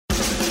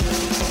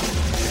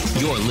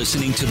You're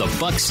listening to the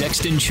Buck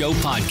Sexton Show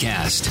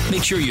podcast.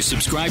 Make sure you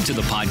subscribe to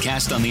the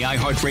podcast on the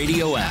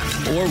iHeartRadio app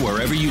or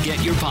wherever you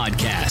get your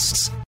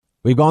podcasts.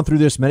 We've gone through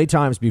this many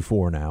times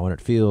before now, and it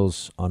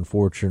feels,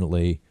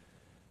 unfortunately,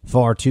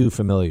 far too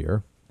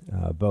familiar.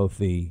 Both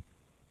the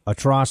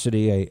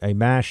atrocity, a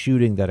mass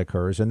shooting that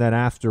occurs, and then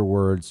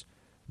afterwards,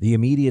 the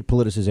immediate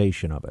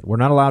politicization of it. We're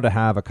not allowed to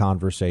have a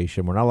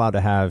conversation. We're not allowed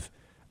to have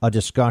a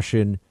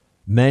discussion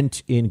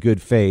meant in good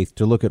faith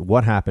to look at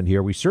what happened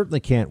here. We certainly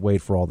can't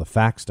wait for all the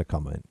facts to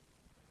come in.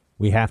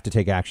 We have to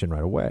take action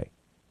right away.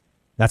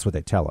 That's what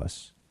they tell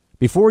us.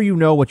 Before you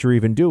know what you're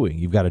even doing,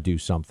 you've got to do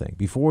something.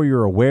 Before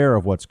you're aware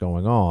of what's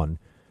going on.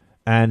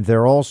 And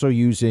they're also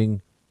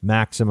using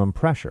maximum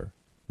pressure.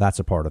 That's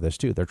a part of this,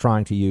 too. They're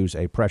trying to use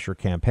a pressure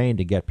campaign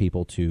to get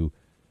people to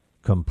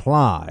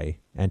comply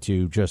and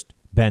to just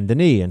bend the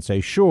knee and say,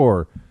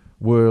 sure,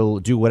 we'll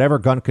do whatever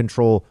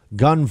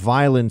gun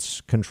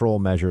violence control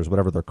measures,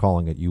 whatever they're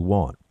calling it, you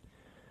want.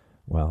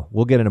 Well,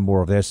 we'll get into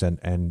more of this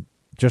and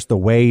just the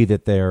way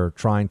that they're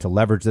trying to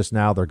leverage this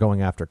now. They're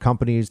going after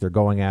companies. They're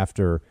going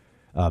after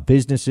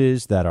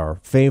businesses that are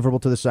favorable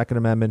to the Second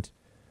Amendment.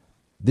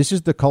 This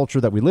is the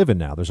culture that we live in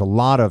now. There's a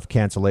lot of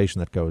cancellation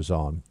that goes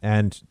on,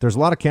 and there's a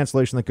lot of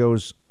cancellation that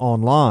goes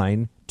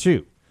online,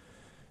 too.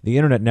 The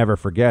internet never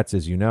forgets,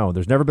 as you know.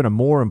 There's never been a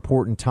more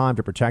important time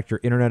to protect your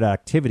internet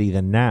activity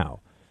than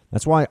now.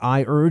 That's why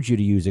I urge you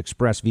to use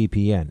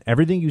ExpressVPN.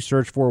 Everything you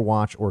search for,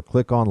 watch, or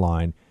click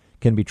online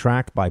can be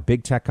tracked by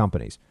big tech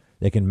companies.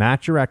 They can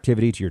match your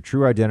activity to your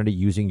true identity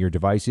using your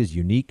device's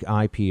unique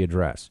IP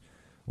address.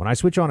 When I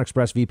switch on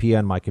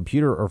ExpressVPN, my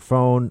computer or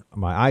phone,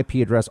 my IP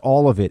address,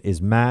 all of it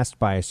is masked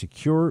by a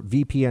secure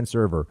VPN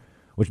server,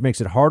 which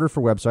makes it harder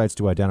for websites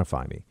to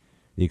identify me.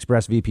 The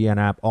ExpressVPN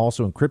app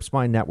also encrypts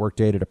my network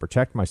data to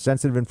protect my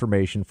sensitive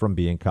information from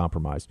being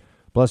compromised.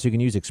 Plus, you can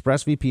use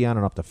ExpressVPN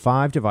on up to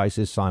 5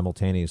 devices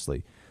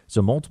simultaneously,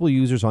 so multiple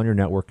users on your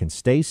network can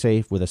stay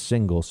safe with a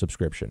single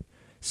subscription.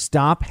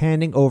 Stop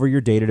handing over your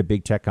data to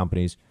big tech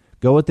companies.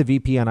 Go with the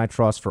VPN I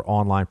trust for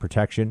online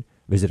protection.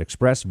 Visit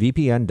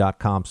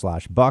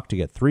expressvpn.com/buck to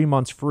get 3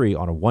 months free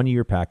on a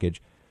 1-year package.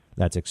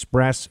 That's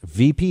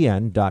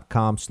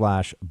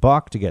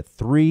expressvpn.com/buck to get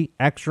 3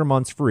 extra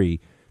months free.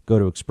 Go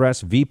to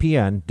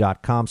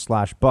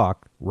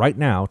expressvpn.com/buck right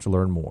now to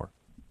learn more.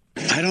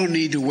 I don't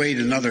need to wait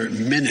another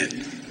minute,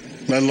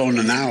 let alone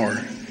an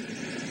hour,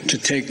 to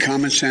take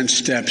common sense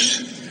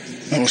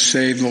steps that will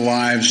save the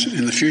lives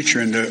in the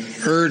future and to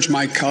urge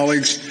my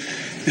colleagues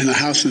in the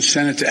House and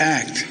Senate to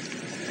act.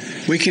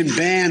 We can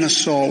ban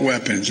assault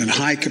weapons and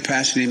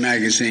high-capacity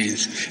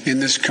magazines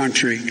in this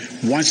country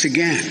once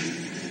again.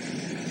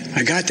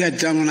 I got that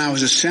done when I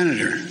was a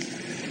senator.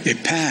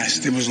 It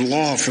passed. It was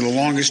law for the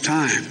longest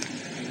time.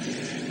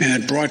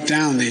 And it brought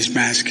down these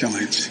mass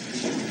killings.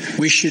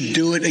 We should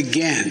do it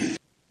again.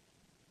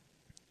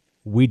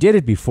 We did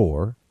it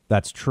before.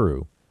 That's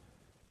true.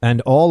 And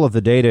all of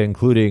the data,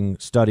 including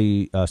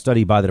study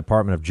by the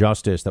Department of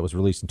Justice that was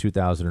released in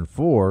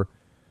 2004,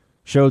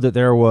 showed that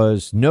there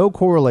was no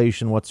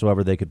correlation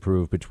whatsoever they could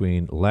prove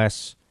between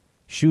less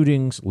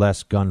shootings,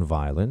 less gun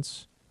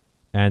violence,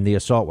 and the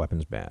assault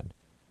weapons ban.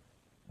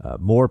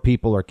 More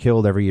people are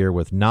killed every year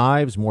with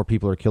knives. More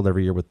people are killed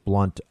every year with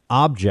blunt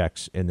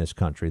objects in this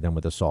country than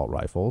with assault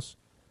rifles.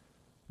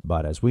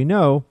 But as we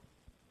know,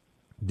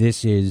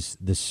 this is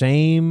the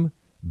same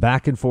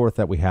back and forth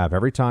that we have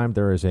every time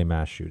there is a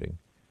mass shooting.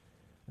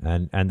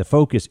 And the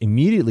focus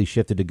immediately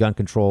shifted to gun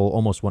control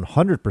almost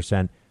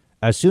 100%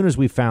 as soon as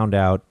we found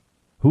out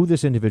who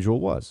this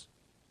individual was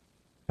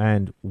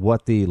and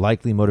what the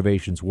likely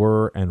motivations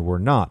were and were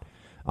not.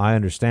 I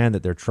understand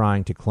that they're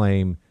trying to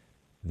claim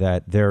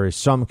that there is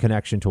some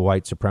connection to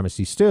white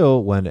supremacy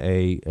still when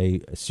a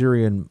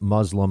Syrian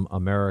Muslim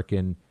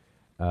American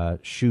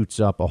shoots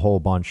up a whole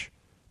bunch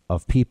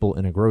of people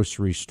in a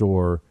grocery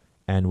store,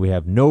 and we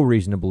have no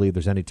reason to believe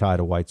there's any tie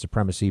to white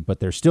supremacy,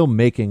 but they're still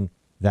making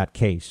that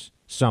case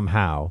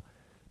somehow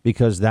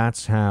because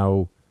that's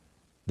how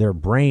their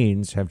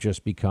brains have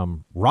just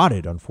become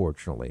rotted,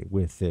 unfortunately,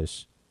 with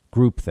this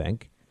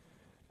groupthink.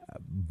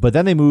 But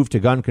then they move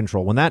to gun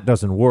control. When that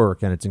doesn't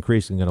work, and it's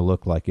increasingly going to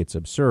look like it's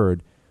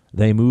absurd,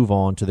 they move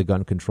on to the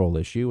gun control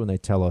issue, and they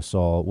tell us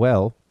all,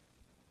 well,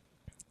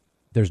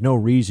 there's no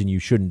reason you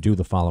shouldn't do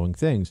the following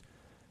things.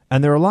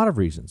 And there are a lot of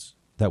reasons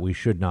that we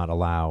should not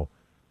allow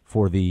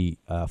for the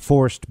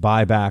forced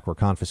buyback or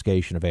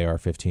confiscation of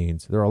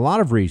AR-15s. There are a lot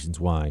of reasons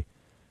why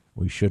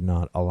we should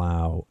not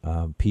allow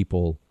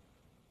people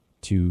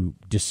to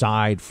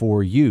decide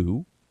for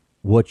you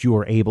what you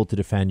are able to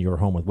defend your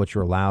home with, what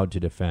you're allowed to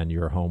defend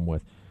your home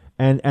with.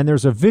 And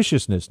there's a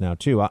viciousness now,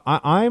 too.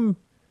 I'm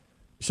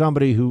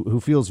somebody who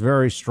feels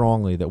very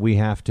strongly that we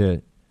have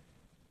to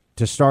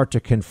start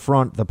to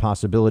confront the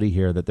possibility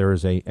here that there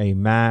is a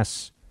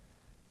mass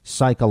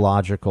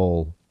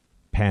psychological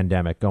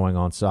pandemic going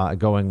on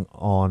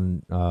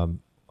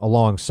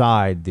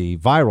alongside the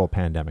viral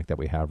pandemic that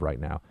we have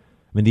right now.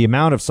 I mean, the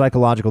amount of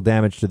psychological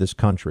damage to this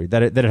country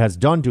that it has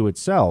done to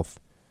itself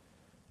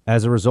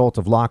as a result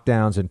of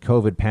lockdowns and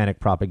COVID panic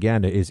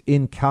propaganda is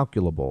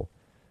incalculable.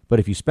 But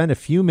if you spend a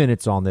few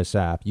minutes on this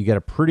app, you get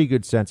a pretty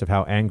good sense of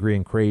how angry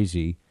and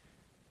crazy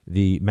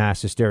the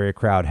mass hysteria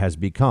crowd has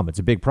become. It's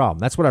a big problem.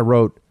 That's what I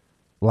wrote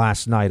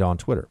last night on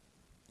Twitter.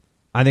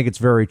 I think it's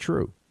very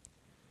true.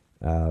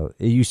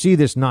 You see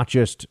this not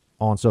just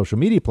on social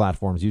media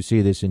platforms. You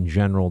see this in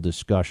general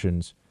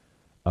discussions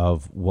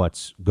of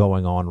what's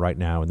going on right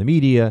now in the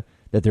media,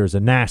 that there's a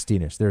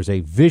nastiness, there's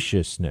a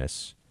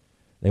viciousness.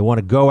 They want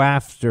to go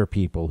after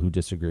people who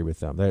disagree with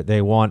them.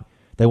 They want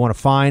to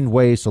find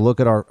ways to look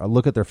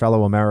at their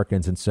fellow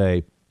Americans and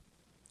say,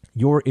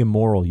 you're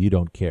immoral, you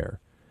don't care.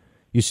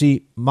 You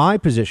see, my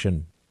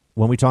position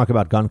when we talk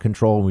about gun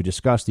control, when we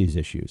discuss these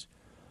issues,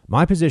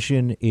 my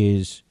position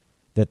is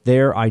that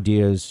their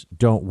ideas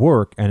don't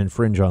work and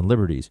infringe on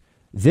liberties.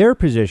 Their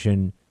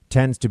position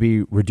tends to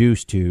be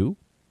reduced to,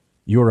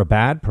 you're a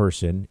bad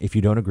person if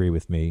you don't agree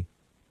with me,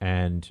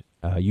 and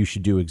you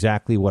should do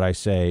exactly what I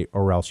say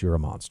or else you're a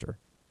monster.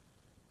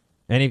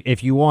 And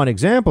if you want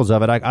examples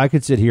of it, I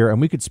could sit here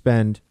and we could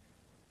spend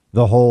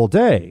the whole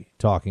day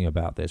talking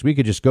about this. We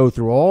could just go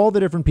through all the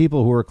different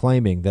people who are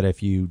claiming that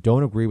if you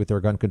don't agree with their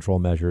gun control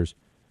measures,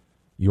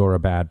 you're a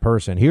bad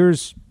person.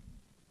 Here's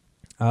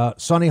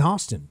Sunny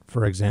Hostin,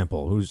 for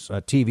example, who's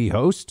a TV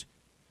host.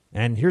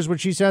 And here's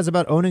what she says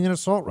about owning an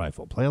assault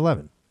rifle. Play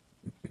 11.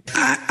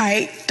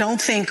 I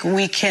don't think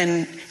we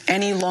can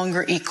any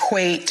longer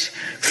equate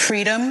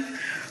freedom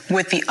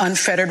with the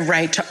unfettered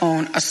right to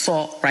own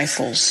assault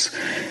rifles.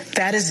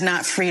 That is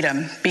not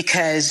freedom,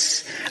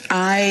 because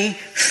I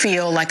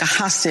feel like a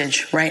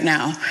hostage right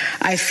now.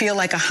 I feel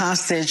like a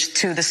hostage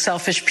to the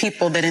selfish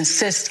people that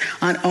insist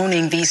on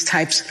owning these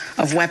types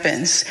of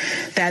weapons.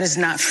 That is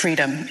not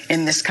freedom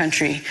in this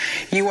country.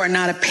 You are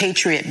not a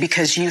patriot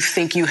because you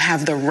think you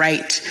have the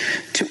right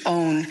to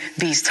own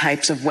these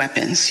types of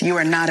weapons. You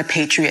are not a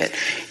patriot.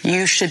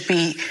 You should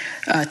be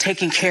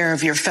taking care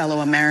of your fellow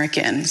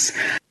Americans.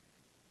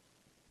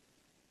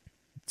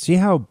 See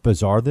how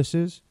bizarre this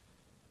is?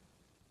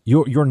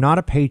 You're not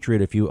a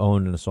patriot if you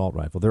own an assault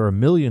rifle. There are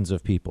millions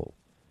of people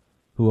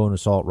who own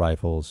assault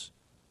rifles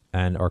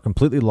and are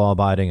completely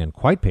law-abiding and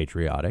quite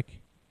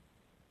patriotic.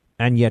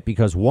 And yet,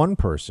 because one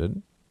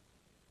person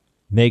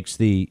makes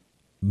the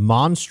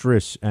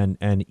monstrous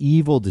and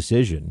evil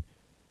decision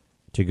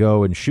to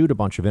go and shoot a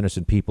bunch of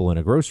innocent people in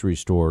a grocery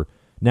store,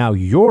 now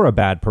you're a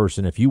bad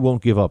person if you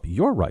won't give up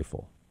your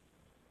rifle.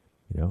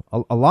 You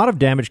know, a lot of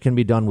damage can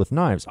be done with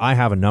knives. I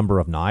have a number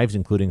of knives,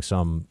 including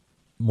some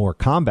more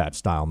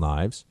combat-style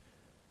knives.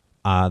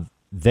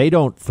 They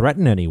don't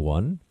threaten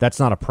anyone. That's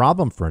not a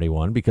problem for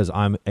anyone because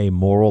I'm a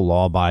moral,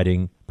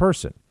 law-abiding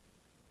person.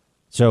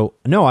 So,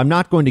 no, I'm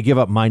not going to give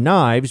up my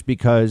knives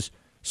because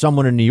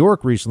someone in New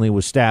York recently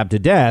was stabbed to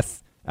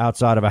death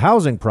outside of a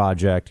housing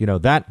project. You know,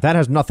 that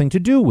has nothing to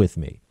do with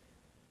me.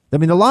 I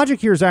mean, the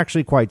logic here is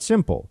actually quite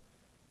simple.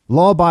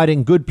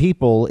 Law-abiding good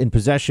people in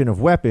possession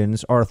of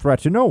weapons are a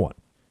threat to no one.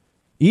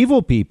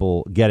 Evil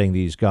people getting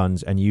these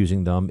guns and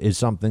using them is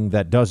something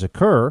that does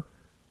occur,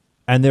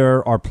 and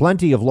there are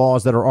plenty of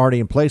laws that are already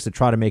in place to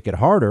try to make it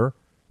harder,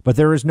 but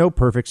there is no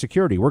perfect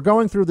security. We're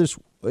going through this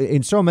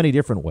in so many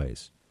different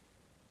ways,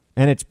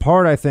 and it's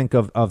part, I think,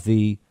 of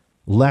the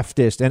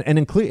leftist, and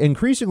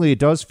increasingly it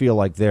does feel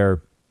like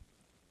they're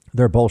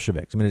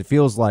Bolsheviks. I mean, it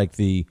feels like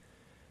the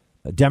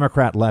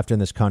Democrat left in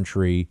this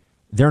country,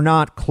 they're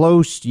not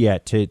close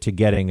yet to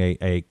getting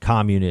a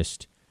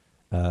communist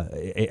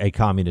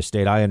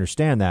state. I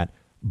understand that.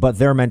 But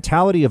their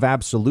mentality of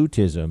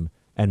absolutism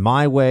and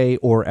my way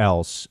or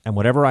else, and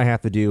whatever I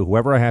have to do,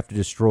 whoever I have to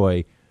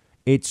destroy,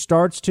 it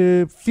starts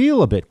to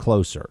feel a bit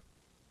closer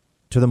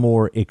to the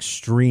more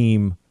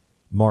extreme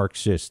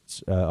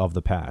Marxists of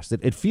the past.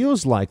 It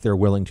feels like they're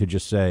willing to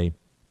just say,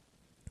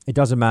 it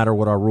doesn't matter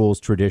what our rules,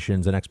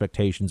 traditions, and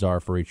expectations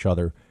are for each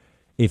other.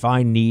 If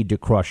I need to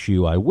crush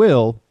you, I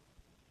will,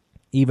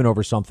 even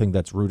over something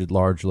that's rooted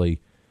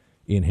largely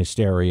in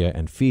hysteria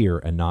and fear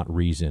and not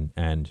reason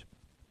and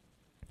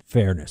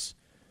fairness.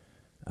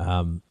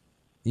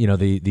 You know,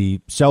 the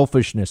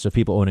selfishness of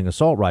people owning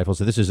assault rifles.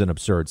 So this is an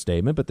absurd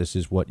statement, but this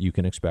is what you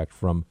can expect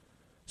from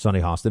Sunny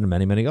Hostin and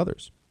many, many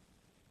others.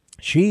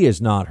 She is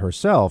not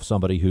herself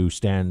somebody who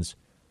stands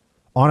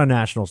on a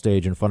national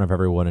stage in front of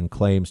everyone and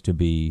claims to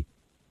be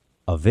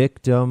a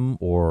victim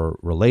or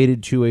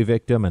related to a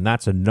victim. And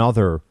that's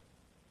another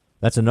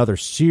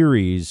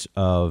series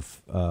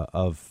of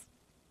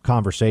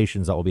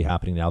conversations that will be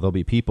happening now. There'll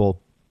be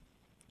people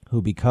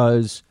who,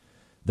 because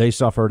they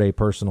suffered a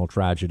personal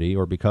tragedy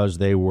or because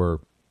they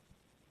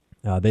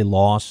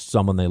lost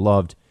someone they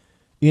loved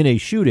in a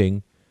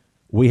shooting,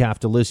 we have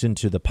to listen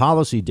to the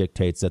policy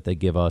dictates that they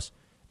give us.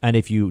 And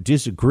if you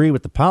disagree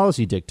with the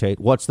policy dictate,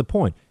 what's the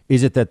point?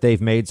 Is it that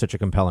they've made such a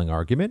compelling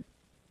argument?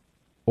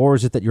 Or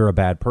is it that you're a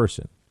bad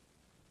person?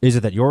 Is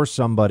it that you're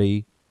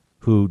somebody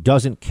who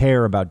doesn't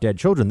care about dead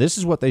children? This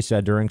is what they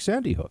said during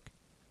Sandy Hook.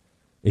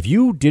 If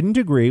you didn't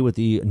agree with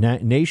the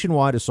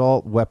nationwide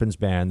assault weapons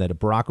ban that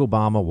Barack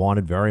Obama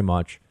wanted very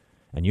much,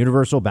 and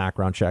universal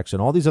background checks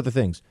and all these other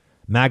things,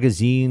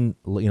 magazine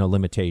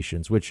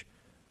limitations, which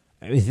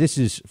this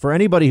is for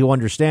anybody who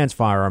understands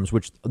firearms,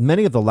 which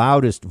many of the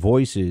loudest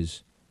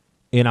voices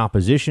in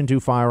opposition to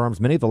firearms,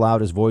 many of the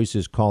loudest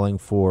voices calling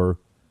for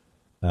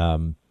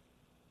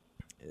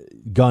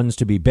guns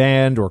to be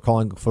banned or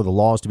calling for the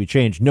laws to be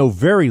changed, know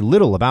very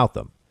little about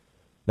them.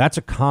 That's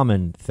a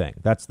common thing.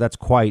 That's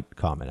quite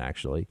common,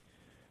 actually.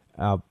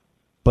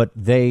 But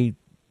they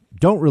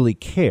don't really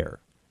care.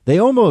 They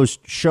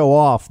almost show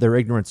off their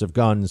ignorance of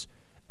guns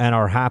and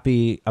are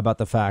happy about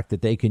the fact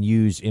that they can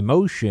use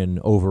emotion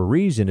over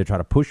reason to try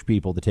to push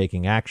people to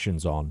taking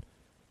actions on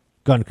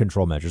gun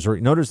control measures. Or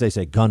notice they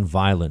say gun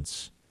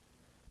violence.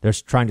 They're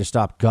trying to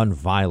stop gun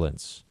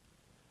violence.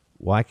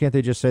 Why can't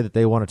they just say that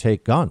they want to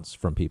take guns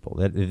from people?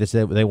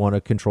 They want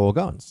to control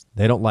guns.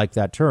 They don't like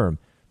that term.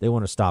 They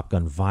want to stop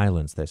gun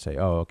violence. They say,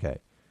 oh, okay.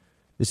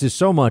 This is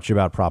so much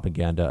about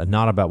propaganda and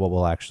not about what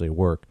will actually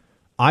work.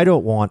 I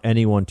don't want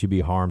anyone to be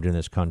harmed in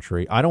this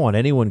country. I don't want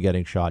anyone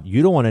getting shot.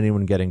 You don't want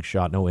anyone getting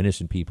shot. No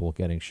innocent people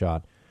getting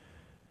shot.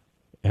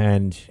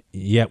 And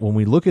yet when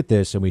we look at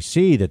this and we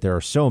see that there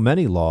are so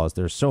many laws,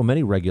 there's so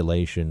many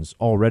regulations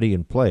already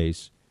in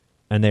place,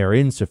 and they are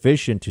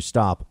insufficient to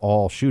stop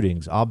all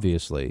shootings,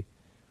 obviously,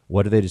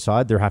 what do they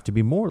decide? There have to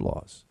be more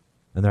laws,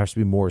 and there has to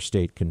be more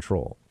state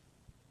control.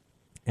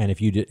 And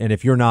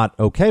if you're not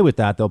okay with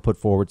that, they'll put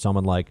forward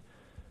someone like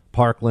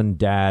Parkland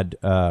dad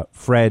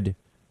Fred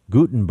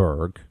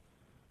Guttenberg,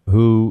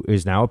 who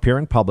is now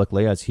appearing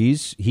publicly as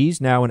he's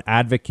now an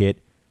advocate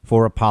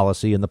for a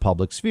policy in the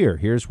public sphere.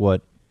 Here's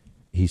what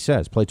he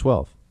says. Play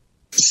 12.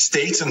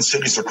 States and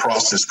cities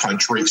across this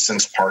country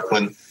since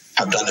Parkland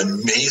have done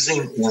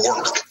amazing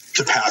work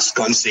to pass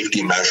gun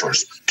safety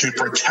measures to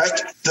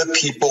protect the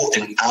people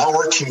in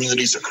our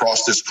communities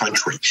across this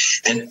country.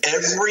 And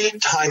every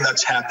time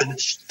that's happened,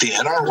 the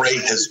NRA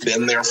has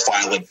been there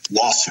filing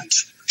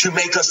lawsuits to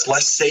make us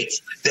less safe.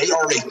 They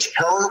are a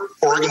terror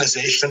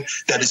organization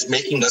that is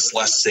making us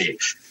less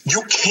safe.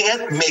 You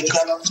can't make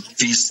up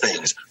these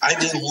things. I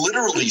mean,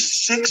 literally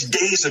 6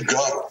 days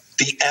ago,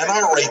 the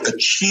NRA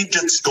achieved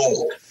its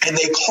goal, and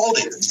they called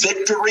it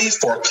Victory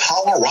for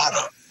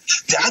Colorado.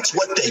 That's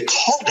what they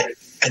called it.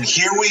 And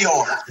here we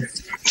are,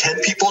 10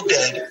 people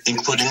dead,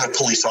 including a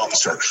police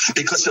officer,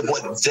 because of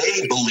what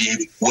they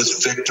believe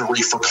was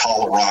victory for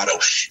Colorado.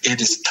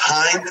 It is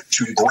time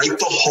to break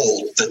the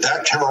hold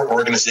that terror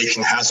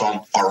organization has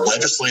on our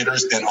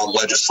legislators and on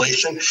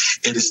legislation.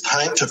 It is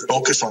time to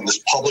focus on this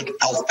public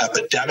health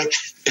epidemic.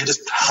 It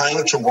is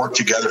time to work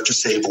together to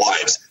save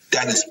lives.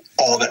 That is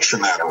all that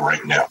should matter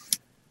right now.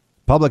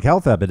 Public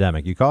health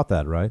epidemic. You caught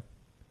that, right?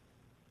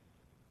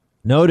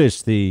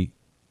 Notice the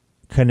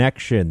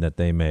connection that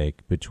they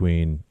make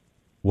between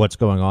what's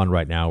going on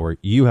right now, where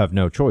you have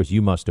no choice,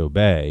 you must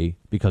obey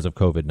because of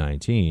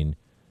COVID-19,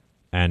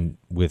 and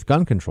with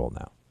gun control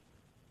now.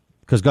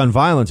 Because gun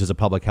violence is a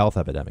public health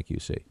epidemic, you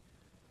see.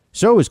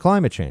 So is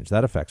climate change.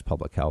 That affects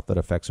public health. That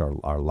affects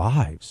our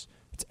lives.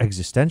 It's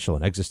existential,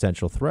 an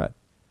existential threat.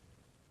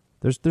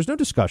 There's no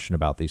discussion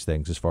about these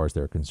things as far as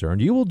they're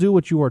concerned. You will do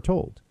what you are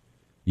told.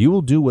 You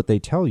will do what they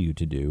tell you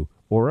to do,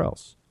 or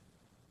else.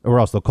 Or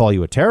else they'll call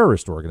you a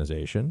terrorist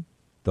organization.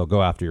 They'll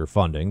go after your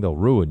funding. They'll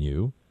ruin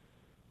you.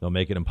 They'll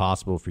make it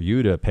impossible for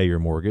you to pay your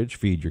mortgage,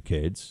 feed your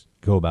kids,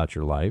 go about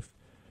your life.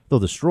 They'll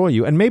destroy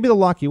you, and maybe they'll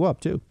lock you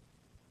up, too.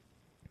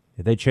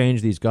 If they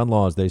change these gun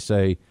laws, they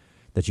say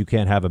that you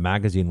can't have a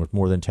magazine with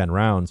more than 10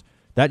 rounds.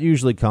 That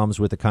usually comes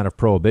with a kind of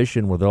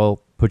prohibition where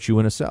they'll put you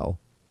in a cell.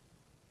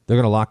 They're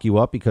going to lock you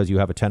up because you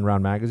have a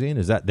 10-round magazine?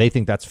 Is that they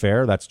think that's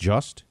fair? That's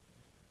just?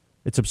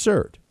 It's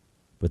absurd.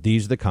 But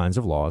these are the kinds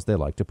of laws they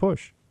like to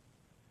push.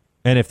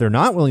 And if they're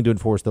not willing to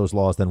enforce those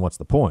laws, then what's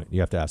the point? You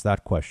have to ask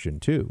that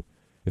question, too.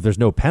 If there's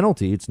no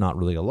penalty, it's not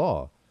really a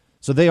law.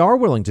 So they are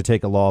willing to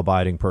take a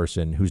law-abiding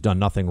person who's done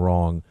nothing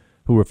wrong,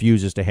 who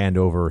refuses to hand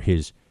over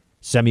his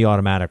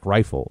semi-automatic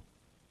rifle.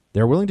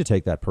 They're willing to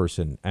take that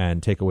person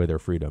and take away their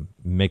freedom,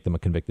 make them a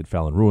convicted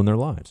felon, ruin their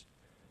lives.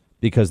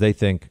 Because they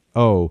think,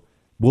 oh,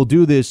 we'll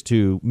do this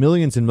to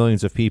millions and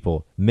millions of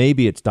people.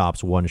 Maybe it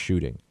stops one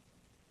shooting.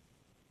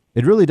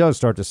 It really does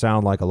start to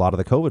sound like a lot of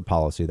the COVID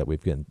policy that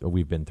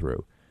we've been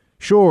through.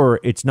 Sure,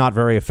 it's not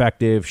very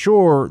effective.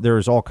 Sure,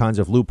 there's all kinds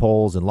of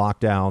loopholes and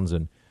lockdowns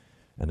and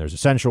there's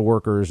essential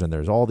workers and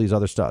there's all these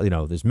other stuff. You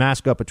know, there's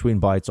mask up between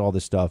bites, all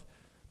this stuff.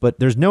 But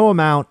there's no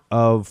amount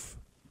of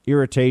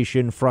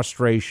irritation,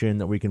 frustration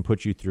that we can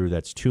put you through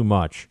that's too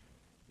much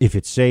if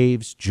it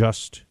saves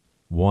just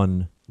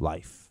one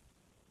life.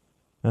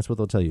 That's what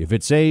they'll tell you. If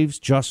it saves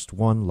just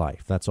one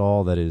life, that's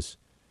all that is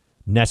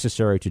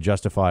necessary to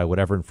justify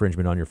whatever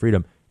infringement on your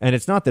freedom. And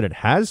it's not that it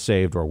has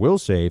saved or will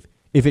save.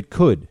 If it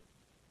could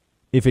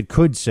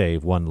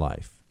save one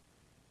life,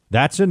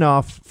 that's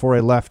enough for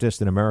a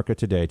leftist in America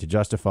today to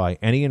justify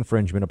any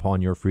infringement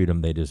upon your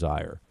freedom they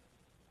desire.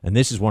 And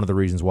this is one of the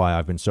reasons why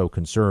I've been so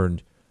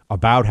concerned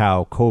about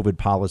how COVID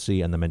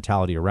policy and the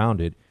mentality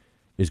around it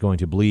is going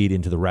to bleed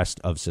into the rest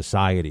of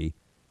society,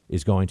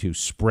 is going to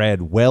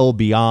spread well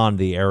beyond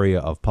the area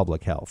of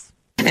public health.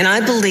 And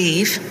I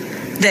believe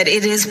that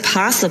it is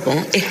possible,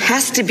 it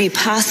has to be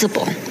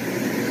possible,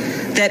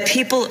 that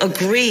people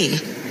agree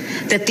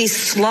that these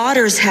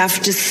slaughters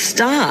have to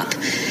stop.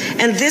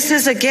 And this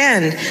is,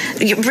 again,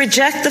 you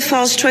reject the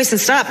false choice and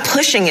stop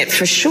pushing it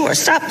for sure.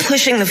 Stop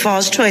pushing the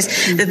false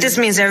choice that this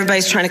means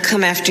everybody's trying to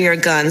come after your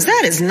guns.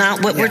 That is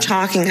not what we're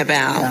talking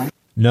about.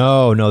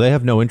 No, they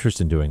have no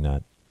interest in doing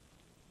that.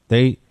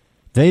 They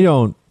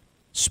don't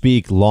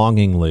speak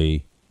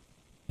longingly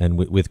and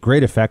with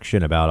great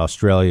affection about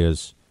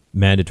Australia's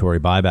mandatory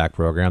buyback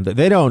program.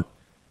 They don't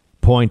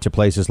point to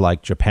places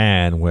like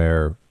Japan,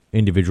 where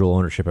individual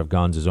ownership of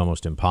guns is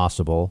almost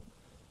impossible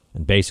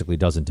and basically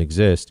doesn't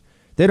exist.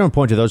 They don't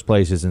point to those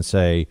places and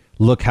say,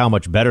 look how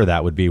much better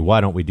that would be. Why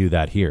don't we do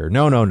that here?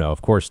 No,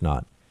 of course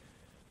not.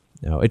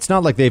 No, it's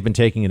not like they've been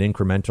taking an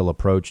incremental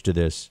approach to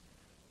this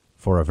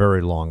for a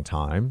very long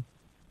time.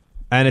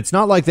 And it's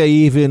not like they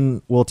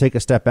even will take a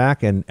step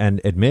back and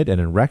admit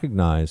and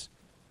recognize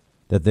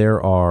that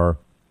there are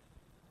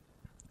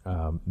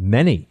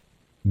many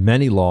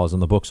laws on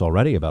the books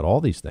already about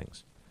all these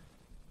things.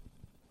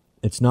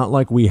 It's not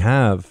like we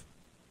have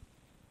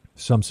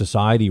some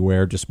society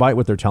where, despite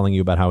what they're telling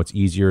you about how it's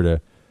easier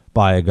to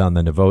buy a gun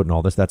than to vote and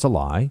all this, that's a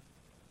lie.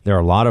 There are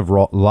a lot of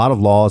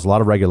laws, a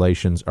lot of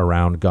regulations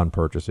around gun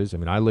purchases. I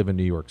mean, I live in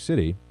New York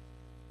City,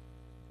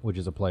 which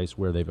is a place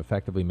where they've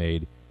effectively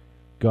made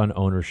gun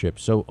ownership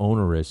so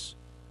onerous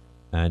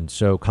and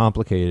so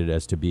complicated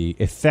as to be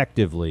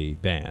effectively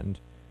banned.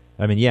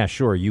 I mean, yeah,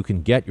 sure, you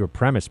can get your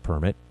premise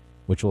permit,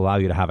 which will allow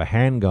you to have a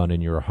handgun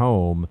in your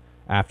home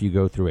after you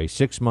go through a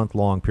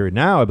 6-month-long period.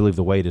 Now, I believe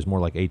the wait is more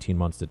like 18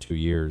 months to 2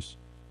 years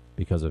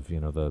because of,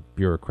 the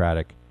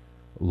bureaucratic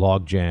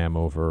logjam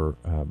over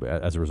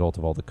as a result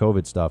of all the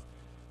COVID stuff.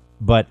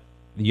 But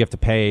you have to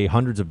pay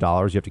hundreds of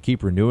dollars. You have to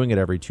keep renewing it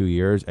every 2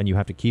 years, and you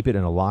have to keep it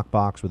in a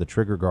lockbox with a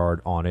trigger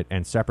guard on it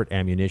and separate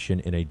ammunition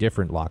in a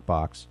different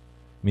lockbox.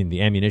 I mean,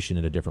 the ammunition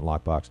in a different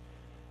lockbox.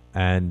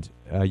 And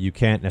you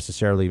can't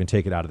necessarily even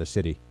take it out of the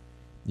city.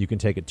 You can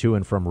take it to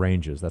and from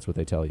ranges. That's what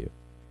they tell you.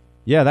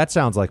 Yeah, that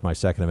sounds like my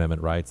Second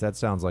Amendment rights. That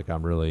sounds like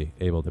I'm really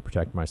able to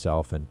protect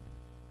myself and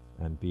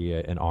be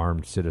an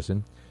armed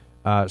citizen.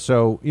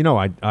 So,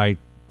 I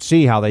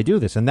see how they do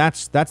this, and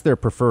that's their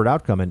preferred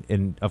outcome.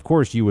 And of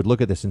course, you would look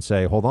at this and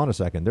say, hold on a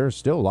second, there's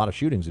still a lot of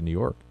shootings in New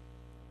York.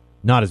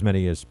 Not as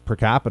many as per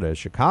capita as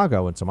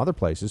Chicago and some other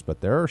places,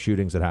 but there are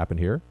shootings that happen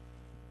here.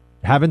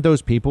 Haven't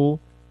those people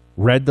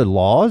read the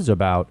laws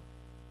about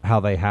how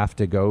they have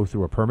to go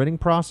through a permitting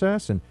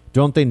process? And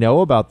don't they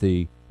know about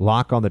the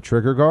lock on the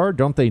trigger guard?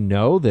 Don't they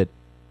know that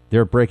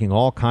they're breaking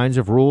all kinds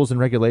of rules and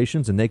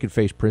regulations and they could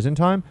face prison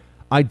time?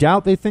 I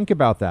doubt they think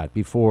about that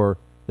before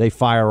they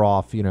fire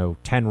off,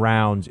 10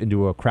 rounds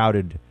into a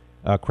crowded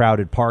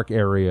park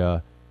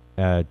area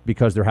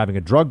because they're having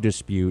a drug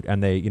dispute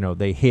and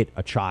they hit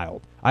a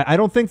child. I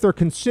don't think they're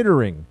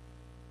considering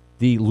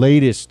the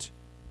latest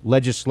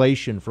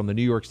legislation from the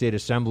New York State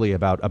Assembly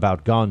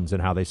about guns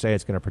and how they say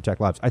it's going to protect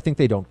lives. I think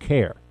they don't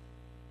care.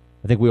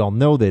 I think we all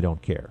know they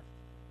don't care.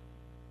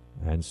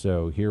 And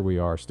so here we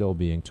are still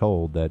being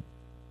told that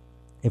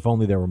if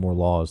only there were more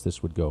laws,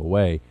 this would go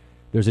away.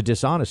 There's a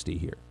dishonesty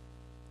here.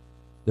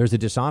 There's a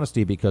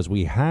dishonesty because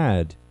we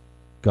had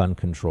gun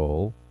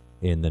control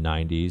in the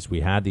 90s.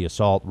 We had the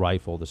assault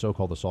rifle, the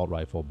so-called assault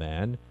rifle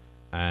ban,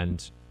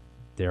 and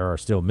there are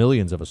still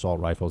millions of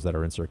assault rifles that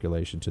are in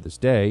circulation to this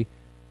day.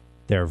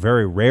 They're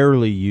very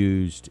rarely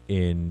used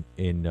in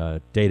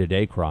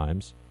day-to-day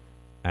crimes,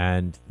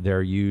 and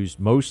they're used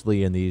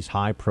mostly in these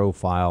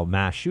high-profile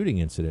mass shooting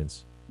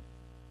incidents.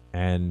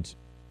 And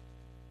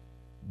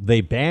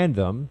they banned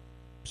them,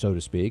 so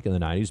to speak, in the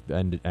 90s,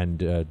 and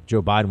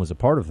Joe Biden was a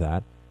part of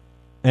that.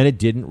 And it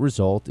didn't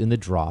result in the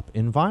drop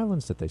in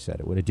violence that they said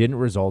it would. It didn't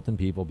result in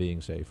people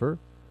being safer.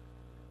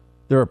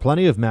 There are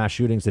plenty of mass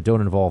shootings that don't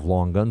involve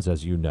long guns,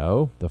 as you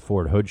know. The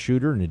Fort Hood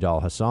shooter,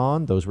 Nidal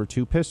Hasan, those were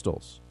 2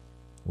 pistols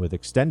with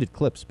extended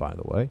clips, by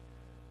the way.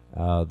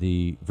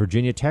 The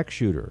Virginia Tech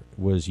shooter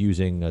was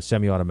using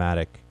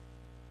semi-automatic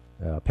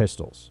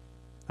pistols.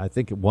 I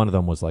think one of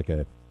them was like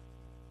a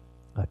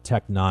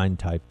Tech 9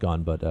 type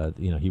gun, but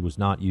he was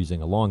not using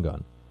a long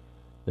gun.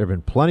 There have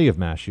been plenty of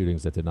mass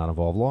shootings that did not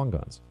involve long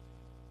guns.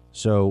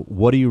 So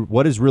what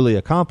is really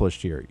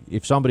accomplished here?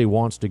 If somebody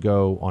wants to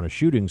go on a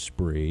shooting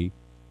spree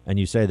and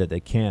you say that they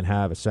can't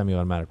have a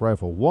semi-automatic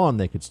rifle, 1,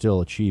 they could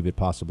still achieve it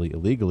possibly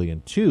illegally,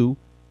 and 2,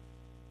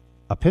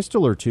 a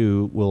pistol or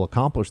 2 will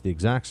accomplish the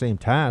exact same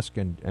task.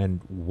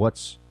 And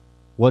what's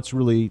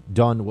really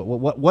done?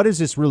 What does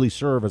this really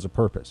serve as a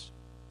purpose?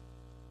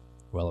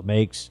 Well, it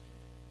makes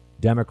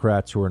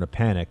Democrats who are in a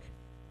panic.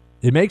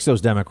 It makes those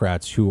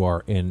Democrats who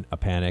are in a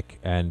panic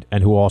and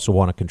who also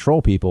want to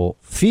control people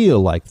feel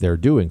like they're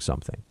doing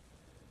something.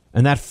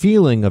 And that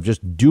feeling of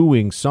just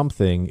doing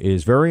something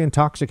is very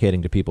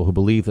intoxicating to people who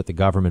believe that the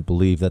government,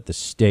 believe that the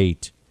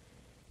state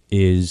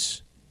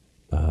is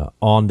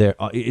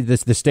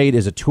the state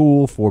is a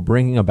tool for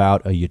bringing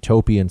about a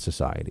utopian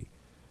society.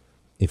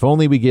 If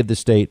only we give the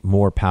state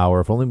more power,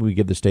 if only we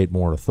give the state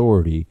more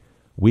authority,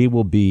 we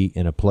will be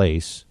in a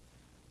place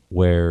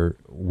where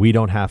we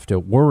don't have to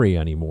worry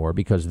anymore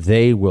because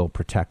they will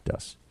protect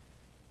us.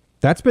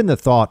 That's been the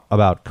thought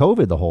about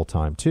COVID the whole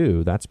time,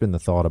 too. That's been the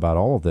thought about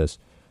all of this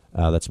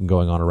that's been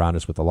going on around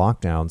us with the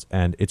lockdowns,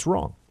 and it's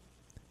wrong.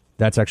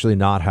 That's actually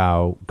not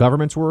how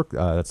governments work.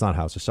 That's not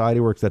how society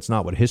works. That's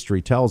not what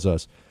history tells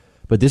us.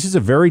 But this is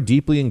a very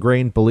deeply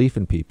ingrained belief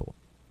in people.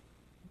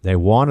 They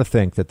want to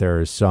think that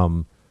there is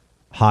some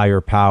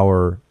higher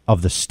power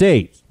of the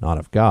state, not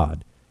of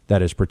God,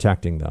 that is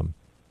protecting them.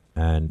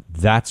 And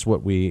that's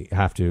what we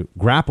have to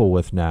grapple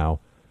with now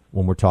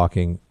when we're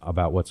talking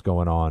about what's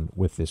going on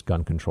with this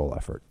gun control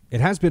effort. It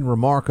has been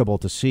remarkable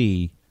to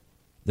see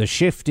the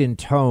shift in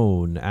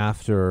tone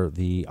after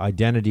the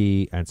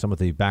identity and some of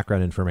the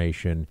background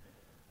information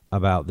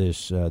about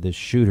this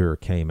shooter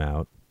came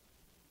out.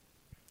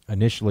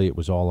 Initially, it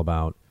was all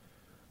about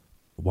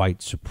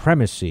white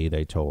supremacy,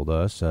 they told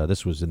us.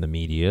 This was in the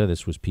media.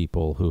 This was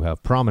people who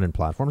have prominent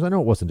platforms. I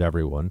know it wasn't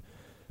everyone,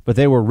 but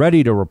they were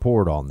ready to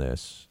report on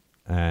this.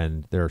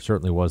 And there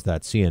certainly was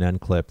that CNN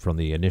clip from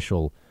the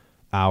initial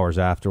hours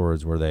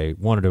afterwards where they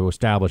wanted to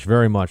establish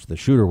very much the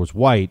shooter was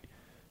white.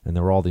 And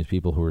there were all these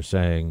people who were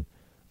saying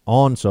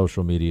on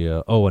social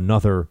media, oh,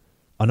 another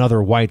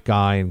white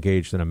guy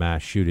engaged in a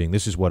mass shooting.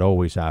 This is what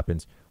always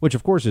happens, which,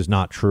 of course, is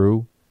not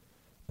true.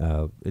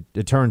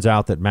 It turns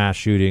out that mass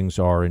shootings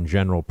are, in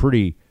general,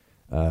 pretty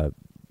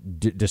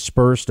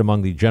dispersed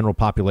among the general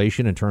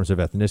population in terms of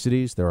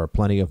ethnicities. There are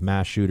plenty of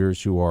mass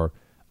shooters who are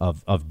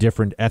of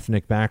different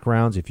ethnic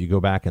backgrounds if you go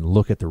back and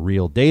look at the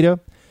real data.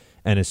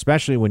 And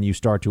especially when you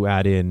start to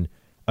add in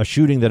a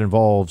shooting that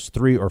involves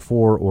 3 or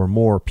 4 or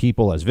more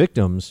people as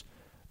victims,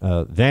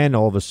 then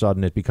all of a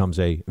sudden it becomes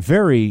a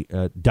very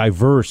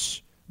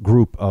diverse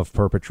group of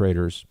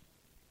perpetrators.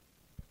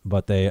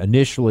 But they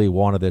initially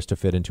wanted this to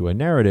fit into a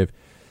narrative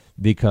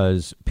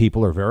because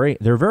people are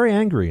they're very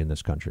angry in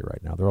this country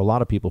right now. There are a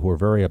lot of people who are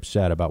very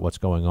upset about what's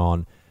going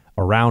on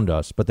around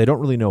us, but they don't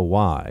really know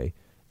why.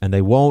 And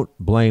they won't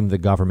blame the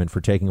government for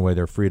taking away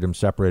their freedom,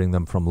 separating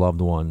them from loved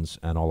ones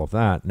and all of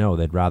that. No,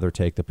 they'd rather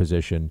take the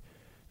position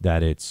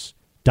that it's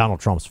Donald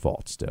Trump's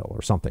fault still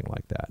or something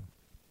like that.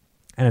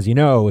 And as you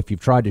know, if you've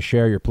tried to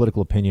share your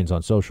political opinions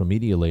on social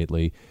media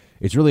lately,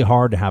 it's really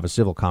hard to have a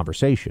civil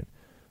conversation.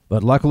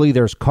 But luckily,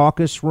 there's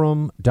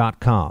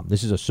caucusroom.com.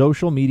 This is a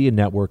social media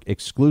network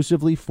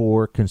exclusively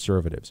for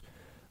conservatives.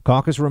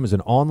 Caucus Room is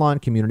an online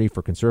community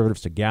for conservatives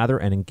to gather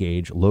and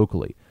engage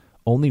locally.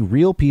 Only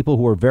real people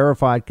who are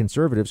verified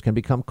conservatives can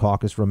become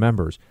Caucus Room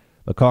members.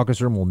 The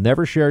Caucus Room will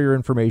never share your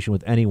information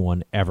with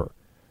anyone ever.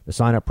 The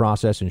sign-up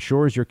process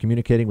ensures you're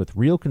communicating with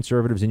real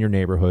conservatives in your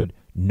neighborhood,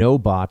 no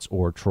bots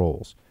or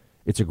trolls.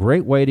 It's a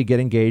great way to get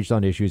engaged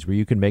on issues where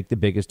you can make the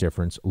biggest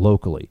difference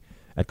locally.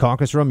 At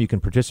Caucus Room, you can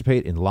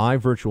participate in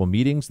live virtual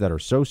meetings that are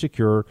so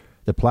secure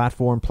the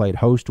platform played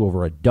host to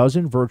over a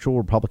dozen virtual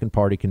Republican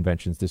Party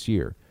conventions this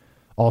year.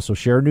 Also,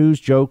 share news,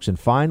 jokes, and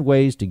find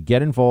ways to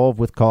get involved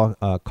with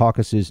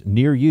caucuses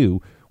near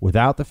you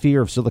without the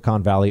fear of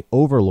Silicon Valley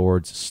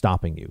overlords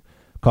stopping you.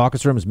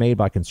 Caucus Room is made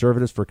by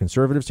conservatives for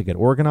conservatives to get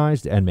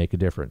organized and make a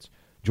difference.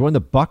 Join the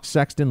Buck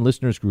Sexton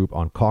Listeners Group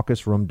on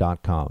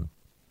caucusroom.com.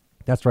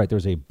 That's right.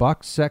 There's a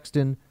Buck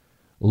Sexton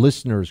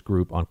Listeners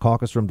Group on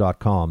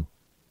caucusroom.com.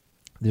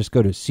 Just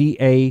go to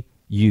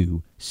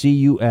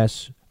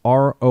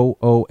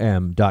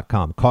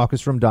caucusroom.com,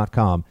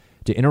 caucusroom.com,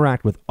 to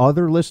interact with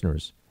other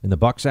listeners in the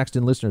Buck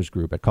Sexton Listeners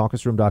Group at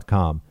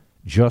caucusroom.com,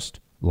 just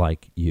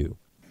like you.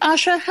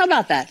 Asha, how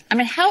about that? I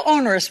mean, how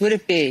onerous would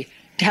it be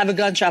to have a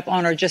gun shop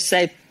owner just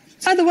say,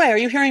 by the way, are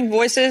you hearing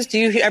voices? Do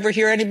you ever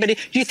hear anybody?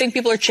 Do you think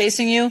people are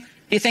chasing you? Do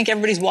you think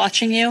everybody's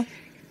watching you?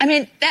 I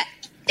mean,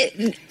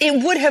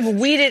 it would have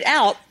weeded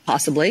out,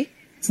 possibly,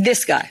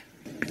 this guy.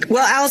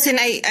 Well, Allison,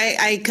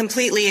 I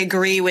completely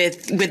agree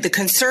with the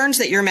concerns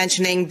that you're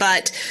mentioning,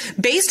 but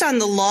based on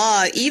the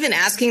law, even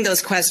asking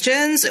those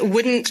questions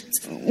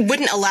wouldn't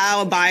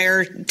allow a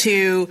buyer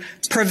to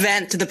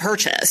prevent the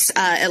purchase,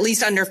 at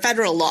least under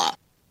federal law.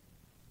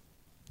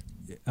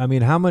 I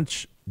mean, how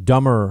much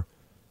dumber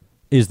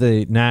is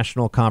the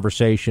national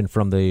conversation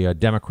from the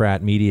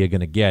Democrat media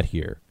going to get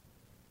here?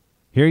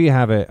 Here you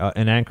have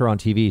an anchor on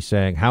TV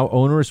saying, how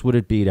onerous would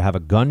it be to have a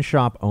gun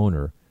shop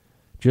owner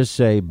just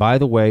say, by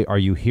the way, are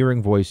you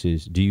hearing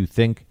voices? Do you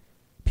think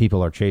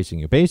people are chasing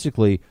you?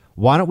 Basically,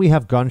 why don't we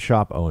have gun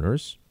shop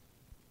owners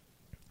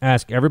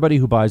ask everybody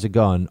who buys a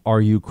gun, are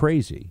you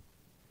crazy?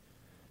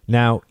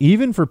 Now,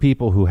 even for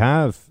people who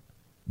have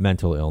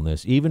mental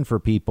illness, even for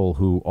people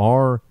who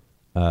are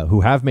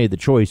who have made the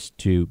choice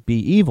to be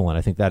evil, and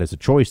I think that is a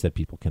choice that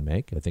people can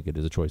make. I think it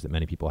is a choice that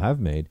many people have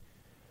made.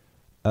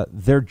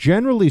 They're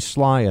generally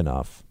sly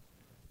enough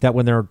that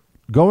when they're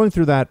going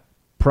through that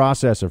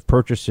process of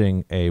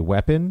purchasing a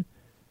weapon,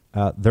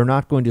 they're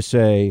not going to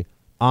say,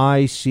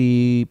 I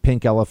see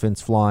pink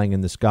elephants flying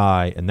in the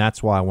sky, and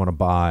that's why I want to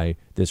buy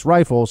this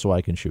rifle so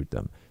I can shoot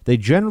them. They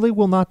generally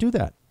will not do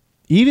that.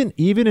 Even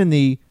in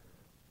the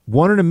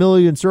 1 in a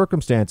million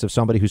circumstance of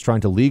somebody who's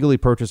trying to legally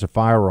purchase a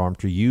firearm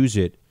to use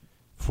it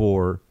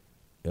for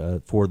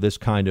this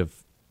kind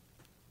of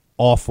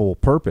awful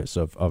purpose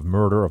of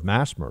murder, of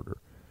mass murder,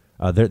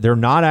 they're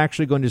not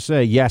actually going to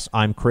say, yes,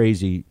 I'm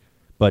crazy,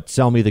 but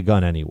sell me the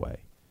gun anyway.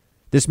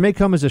 This may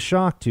come as a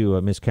shock to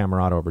Ms.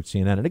 Camerata over at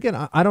CNN. And again,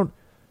 I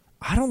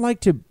don't like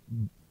to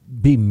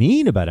be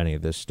mean about any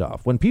of this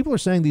stuff. When people are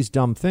saying these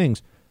dumb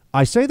things,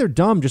 I say they're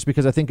dumb just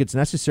because I think it's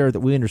necessary that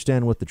we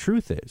understand what the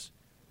truth is.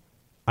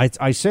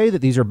 I say that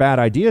these are bad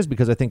ideas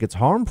because I think it's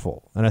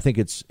harmful, and I think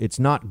it's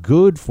not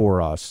good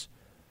for us.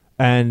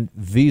 And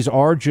these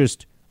are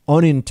just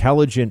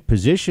unintelligent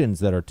positions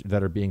that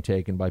are being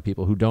taken by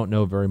people who don't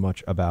know very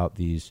much about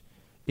these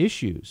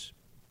issues.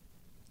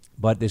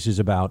 But this is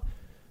about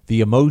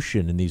the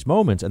emotion in these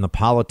moments and the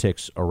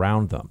politics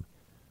around them.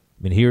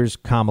 I mean, here's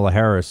Kamala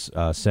Harris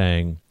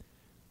saying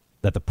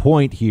that the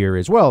point here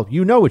is, well,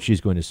 you know what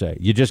she's going to say.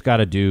 You just got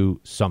to do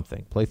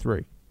something. Play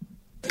 3.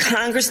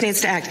 Congress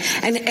needs to act.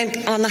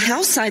 And on the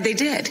House side, they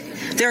did.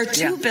 There are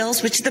 2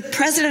 bills which the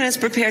president is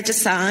prepared to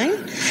sign,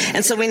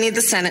 and so we need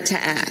the Senate to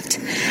act.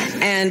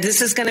 And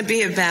this is going to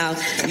be about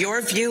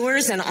your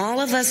viewers and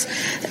all of us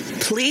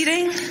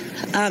pleading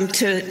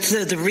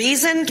to the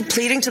reason,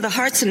 pleading to the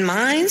hearts and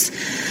minds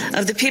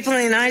of the people in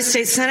the United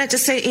States Senate to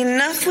say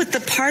enough with the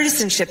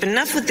partisanship,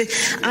 enough with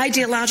the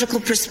ideological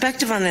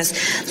perspective on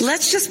this.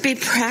 Let's just be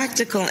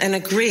practical and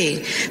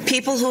agree.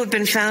 People who have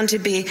been found to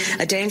be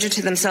a danger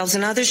to themselves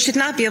and others should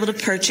not be able to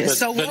purchase.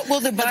 So what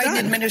will the Biden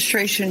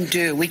administration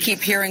do? We keep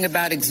hearing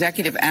about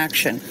executive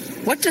action.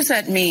 What does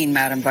that mean,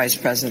 Madam Vice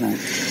President?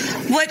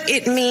 What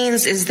it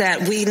means is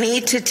that we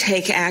need to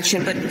take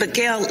action. But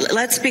Gail,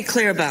 let's be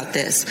clear about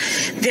this.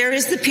 There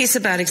is the piece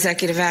about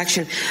executive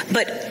action,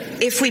 but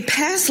if we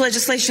pass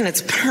legislation,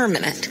 it's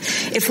permanent.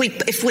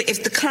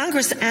 If the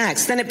Congress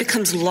acts, then it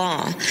becomes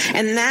law.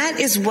 And that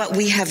is what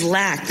we have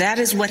lacked. That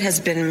is what has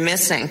been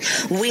missing.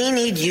 We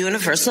need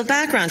universal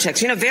background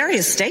checks. You know,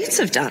 various states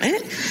have done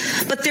it,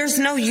 but there's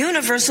no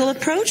universal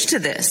approach to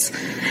this.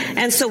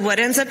 And so what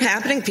ends up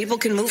happening, people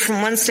can move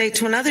from one state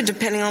to another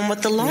depending on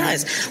what the law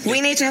is.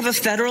 We need to have a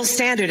federal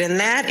standard, and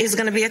that is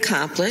going to be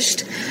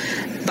accomplished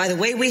by the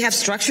way we have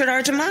structured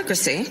our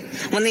democracy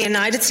when the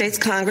United States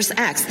Congress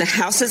acts. The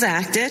House has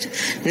acted.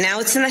 Now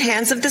it's in the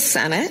hands of the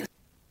Senate.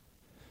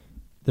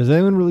 Does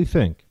anyone really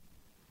think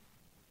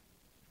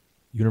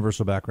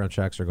universal background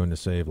checks are going to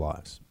save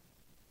lives?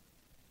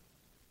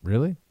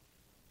 Really?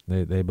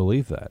 They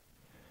believe that.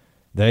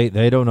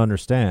 They don't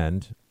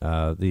understand,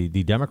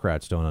 the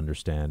Democrats don't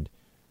understand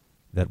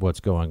that what's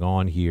going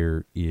on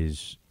here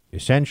is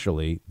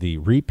essentially the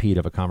repeat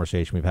of a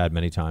conversation we've had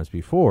many times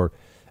before,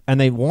 and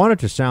they want it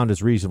to sound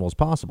as reasonable as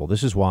possible.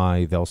 This is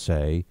why they'll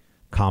say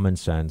common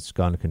sense,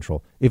 gun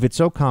control. If it's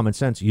so common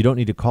sense, you don't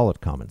need to call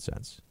it common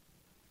sense.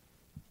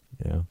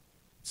 You know,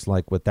 it's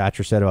like what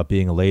Thatcher said about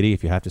being a lady.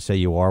 If you have to say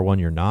you are one,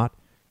 you're not.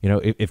 You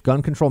know, if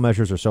gun control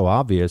measures are so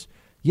obvious,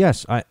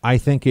 yes, I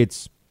think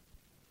it's,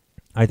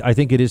 I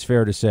think it is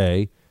fair to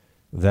say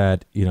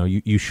that, you know,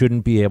 you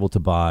shouldn't be able to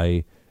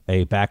buy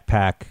a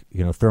backpack,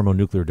 you know,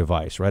 thermonuclear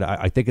device, right?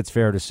 I think it's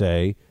fair to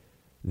say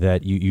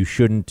that you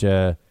shouldn't,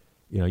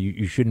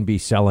 you shouldn't be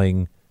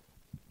selling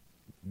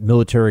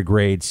military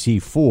grade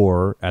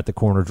C4 at the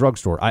corner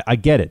drugstore. I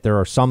get it. There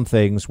are some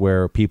things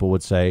where people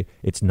would say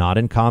it's not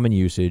in common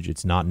usage.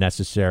 It's not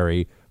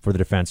necessary for the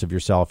defense of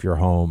yourself, your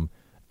home,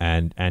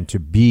 and to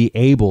be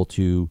able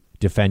to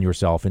defend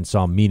yourself in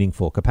some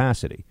meaningful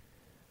capacity.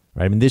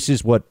 Right? I mean, this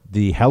is what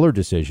the Heller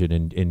decision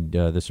in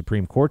the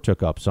Supreme Court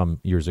took up some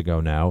years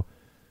ago now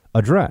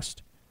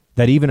addressed.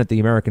 That even at the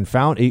American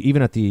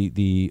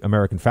the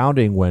American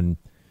founding, when,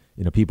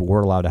 you know, people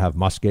weren't allowed to have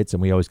muskets,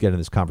 and we always get in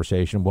this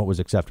conversation, what was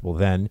acceptable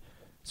then?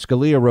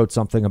 Scalia wrote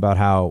something about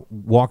how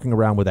walking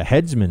around with a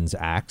headsman's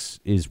axe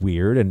is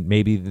weird, and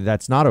maybe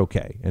that's not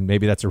okay, and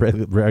maybe that's a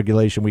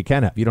regulation we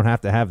can have. You don't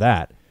have to have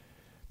that.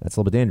 That's a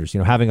little bit dangerous. You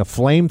know, having a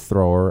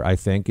flamethrower, I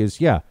think,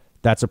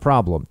 that's a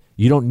problem.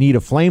 You don't need a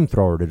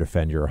flamethrower to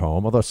defend your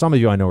home, although some of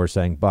you I know are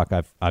saying, Buck,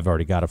 I've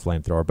already got a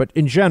flamethrower. But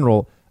in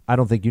general, I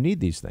don't think you need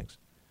these things.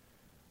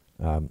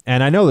 And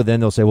I know that then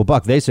they'll say, well,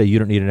 Buck, they say you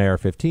don't need an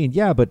AR-15.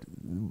 Yeah, but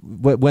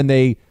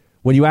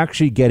when you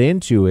actually get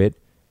into it,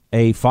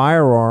 a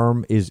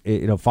firearm is,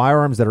 you know,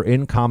 firearms that are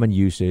in common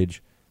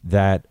usage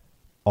that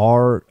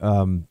are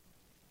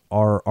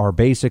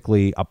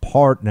basically a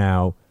part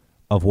now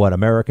of what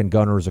American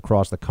gunners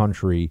across the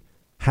country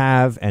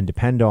have and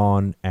depend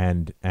on,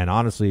 and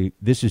honestly,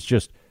 this is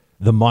just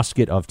the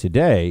musket of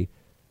today.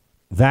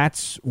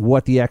 That's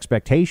what the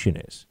expectation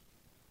is.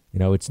 You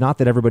know, it's not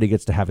that everybody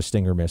gets to have a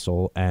Stinger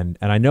missile, and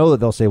I know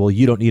that they'll say, well,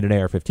 you don't need an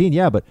AR-15.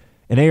 Yeah, but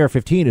an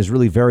AR-15 is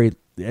really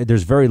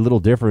there's very little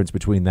difference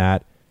between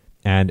that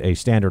and a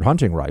standard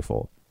hunting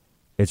rifle.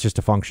 It's just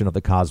a function of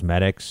the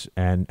cosmetics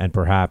and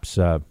perhaps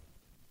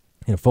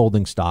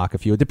folding stock.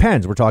 It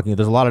depends.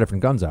 There's a lot of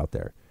different guns out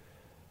there,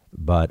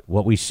 but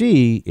what we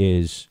see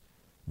is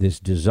this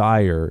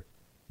desire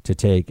to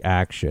take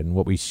action.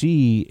 What we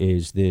see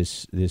is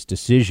this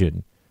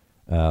decision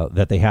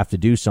that they have to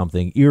do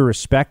something,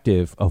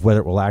 irrespective of whether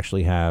it will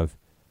actually have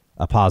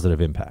a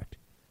positive impact,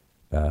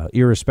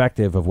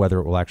 irrespective of whether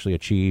it will actually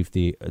achieve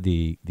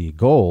the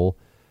goal.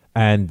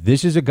 And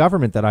this is a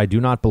government that I do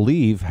not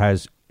believe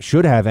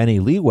should have any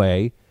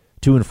leeway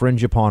to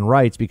infringe upon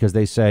rights, because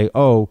they say,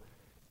 oh,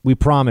 we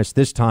promise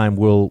this time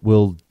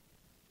we'll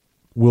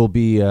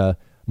be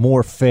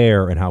more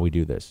fair in how we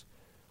do this.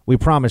 We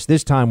promise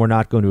this time we're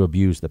not going to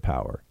abuse the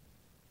power.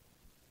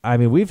 I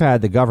mean, we've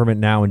had the government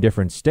now in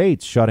different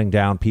states shutting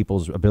down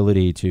people's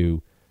ability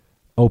to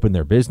open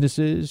their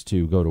businesses,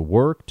 to go to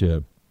work,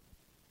 to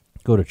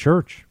go to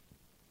church.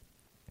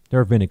 There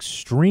have been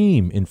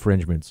extreme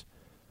infringements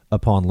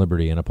upon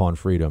liberty and upon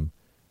freedom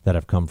that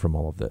have come from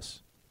all of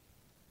this.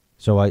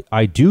 So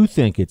I do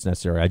think it's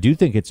necessary. I do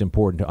think it's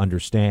important to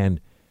understand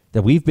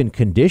that we've been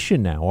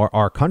conditioned now,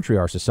 our country,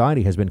 our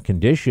society has been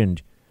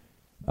conditioned,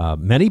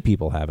 many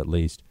people have at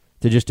least,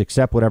 to just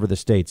accept whatever the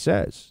state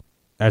says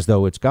as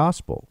though it's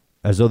gospel,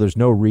 as though there's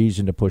no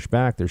reason to push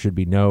back. There should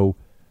be no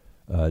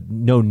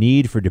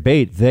need for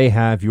debate. They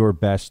have your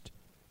best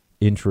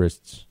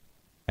interests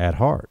at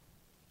heart.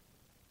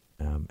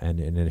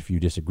 And if you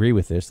disagree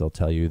with this, they'll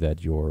tell you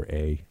that you're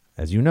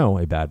as you know,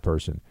 a bad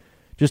person.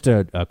 Just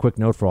a quick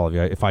note for all of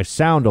you. If I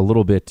sound a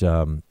little bit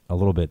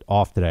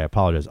off today, I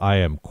apologize. I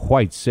am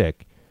quite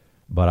sick,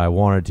 but I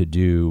wanted to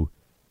do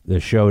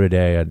the show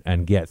today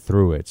and get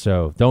through it.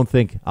 So don't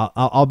think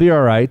I'll be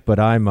all right, but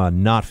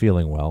I'm not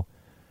feeling well.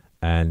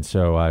 And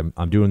so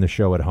I'm doing the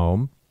show at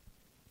home.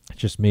 It's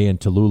just me and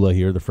Tallulah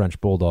here, the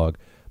French bulldog.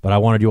 But I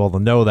wanted you all to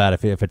know that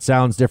if it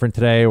sounds different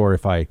today, or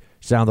if I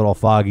sounded all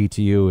foggy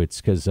to you,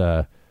 it's because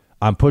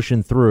I'm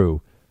pushing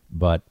through.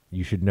 But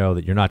you should know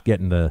that you're not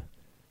getting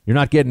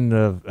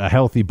a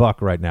healthy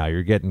Buck right now.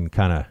 You're getting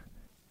kind of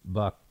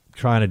Buck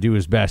trying to do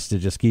his best to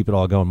just keep it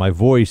all going. My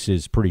voice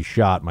is pretty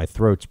shot. My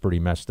throat's pretty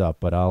messed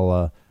up. But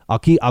I'll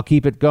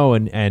keep it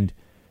going, and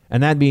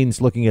that means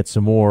looking at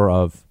some more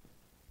of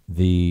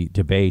the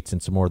debates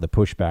and some more of the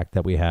pushback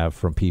that we have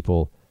from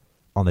people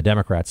on the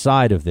Democrat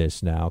side of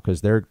this now,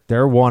 because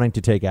they're wanting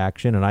to take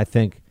action, and I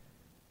think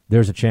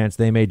there's a chance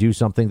they may do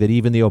something that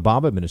even the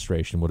Obama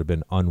administration would have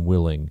been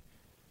unwilling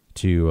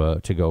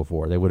to go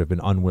for. They would have been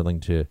unwilling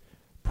to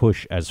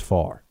push as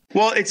far.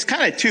 Well, it's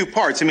kind of two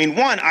parts. I mean,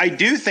 one, I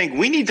do think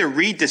we need to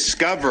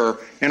rediscover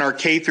in our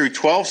K through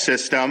 12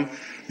 system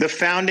the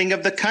founding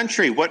of the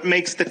country. What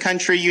makes the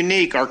country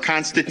unique? Our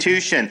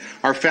Constitution,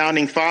 our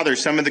founding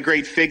fathers, some of the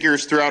great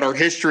figures throughout our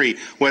history,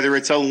 whether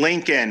it's a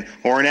Lincoln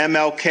or an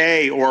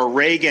MLK or a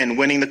Reagan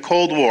winning the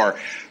Cold War.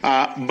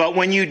 But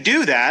when you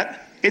do that,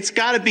 it's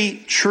got to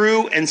be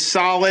true and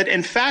solid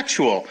and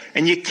factual.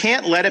 And you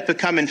can't let it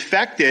become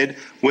infected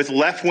with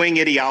left-wing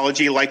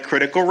ideology like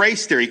critical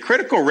race theory.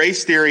 Critical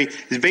race theory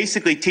is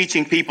basically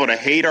teaching people to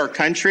hate our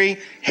country,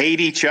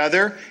 hate each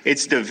other.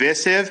 It's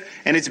divisive,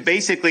 and it's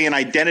basically an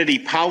identity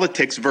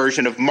politics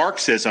version of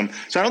Marxism.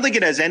 So I don't think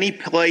it has any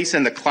place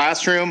in the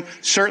classroom,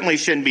 certainly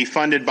shouldn't be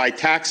funded by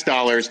tax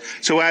dollars.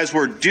 So as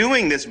we're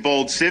doing this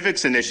bold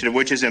civics initiative,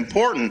 which is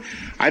important,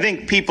 I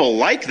think people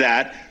like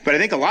that. But I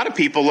think a lot of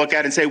people look at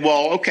it and say,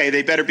 well, okay,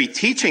 they better be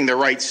teaching the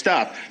right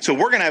stuff. So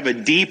we're going to have a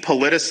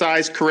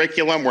depoliticized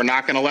curriculum. We're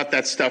not going to let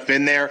that stuff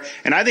in there.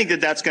 And I think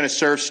that that's going to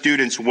serve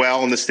students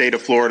well in the state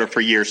of Florida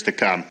for years to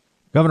come.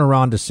 Governor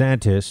Ron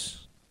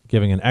DeSantis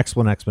giving an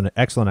excellent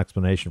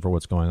explanation for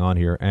what's going on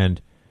here.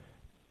 And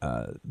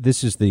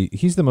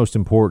he's the most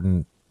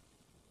important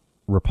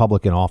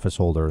Republican office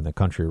holder in the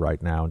country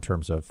right now in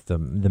terms of the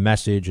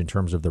message, in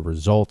terms of the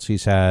results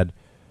he's had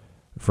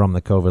from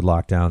the COVID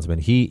lockdowns. I mean,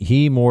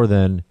 he more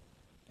than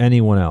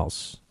anyone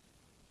else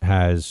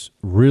has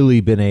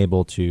really been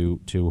able to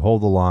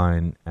hold the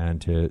line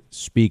and to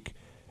speak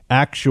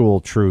actual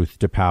truth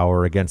to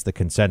power against the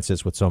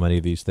consensus with so many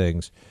of these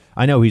things.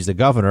 I know he's the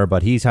governor,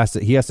 but he has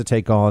to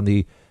take on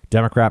the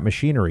Democrat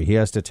machinery. He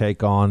has to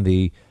take on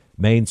the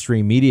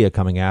mainstream media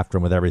coming after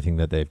him with everything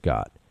that they've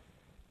got.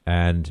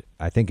 And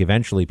I think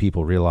eventually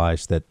people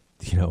realize that,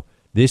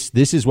 this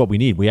is what we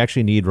need. We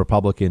actually need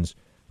Republicans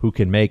who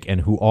can make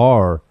and who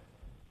are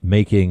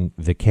making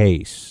the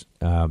case,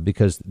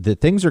 because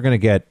things are going to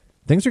get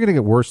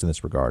worse in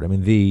this regard. I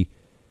mean,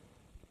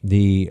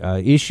 the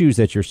issues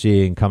that you're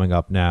seeing coming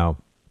up now,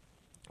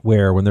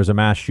 where when there's a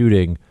mass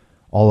shooting,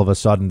 all of a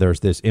sudden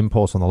there's this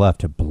impulse on the left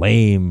to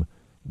blame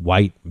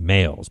white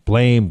males,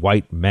 blame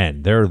white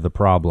men. They're the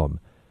problem.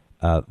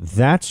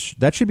 That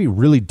should be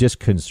really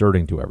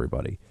disconcerting to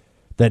everybody.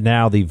 That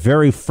now the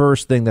very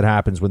first thing that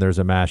happens when there's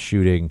a mass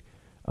shooting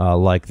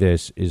like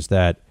this is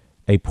that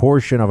a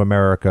portion of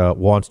America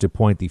wants to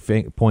point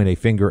a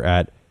finger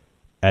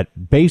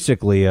at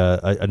basically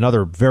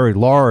another very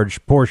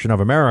large portion of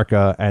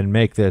America and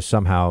make this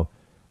somehow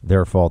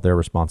their fault, their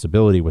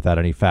responsibility, without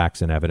any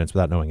facts and evidence,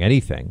 without knowing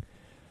anything.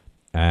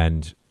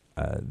 And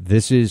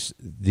this is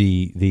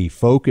the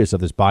focus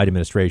of this Biden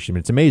administration. I mean,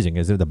 it's amazing,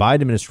 isn't it? The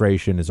Biden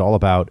administration is all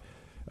about,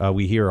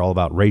 we hear all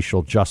about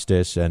racial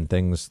justice and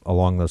things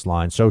along those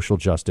lines, social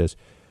justice.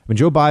 I mean,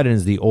 Joe Biden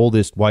is the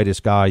oldest,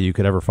 whitest guy you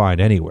could ever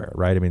find anywhere,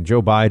 right? I mean,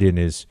 Joe Biden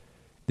is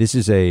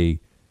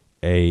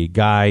a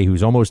guy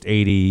who's almost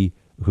 80,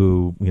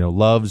 who,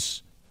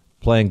 loves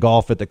playing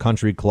golf at the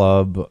country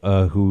club,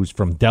 who's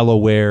from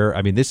Delaware.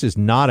 I mean, this is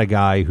not a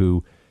guy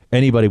who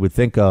anybody would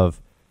think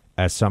of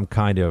as some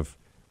kind of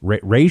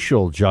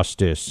racial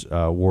justice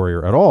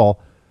warrior at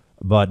all.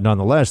 But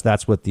nonetheless,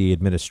 that's what the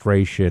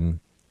administration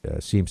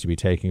seems to be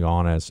taking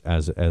on as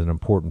an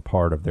important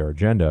part of their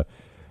agenda.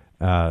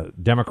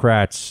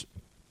 Democrats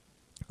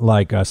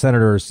like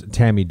Senators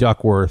Tammy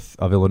Duckworth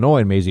of Illinois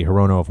and Mazie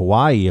Hirono of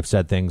Hawaii have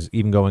said things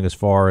even going as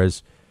far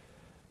as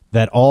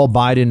that all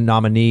Biden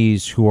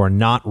nominees who are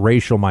not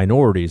racial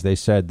minorities, they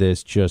said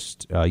this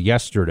just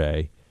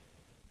yesterday,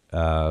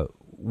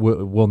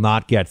 will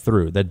not get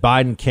through. That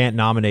Biden can't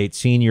nominate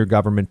senior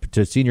government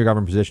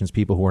positions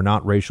people who are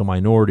not racial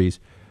minorities.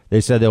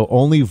 They said they'll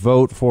only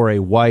vote for a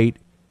white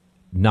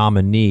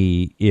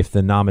nominee if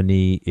the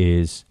nominee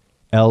is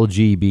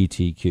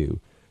LGBTQ.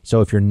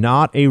 So if you're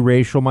not a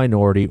racial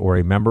minority or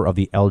a member of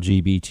the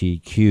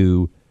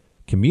LGBTQ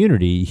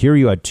community, here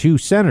you had two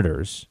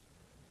senators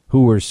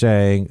who were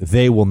saying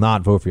they will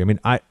not vote for you. I mean,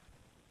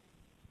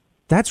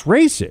 that's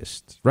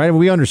racist, right?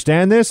 We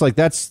understand this. Like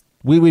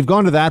we've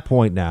gone to that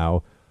point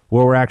now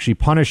where we're actually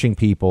punishing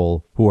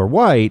people who are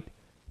white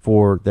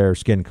for their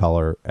skin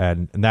color,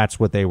 and that's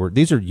what they were.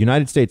 These are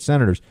United States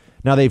senators.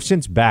 Now they've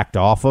since backed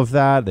off of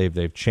that.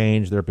 They've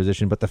changed their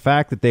position, but the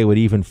fact that they would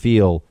even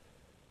feel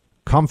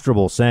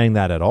comfortable saying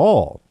that at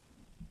all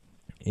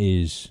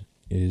is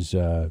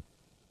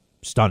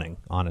stunning,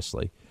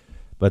 honestly.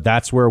 But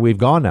that's where we've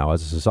gone now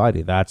as a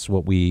society. That's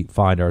what we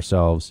find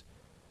ourselves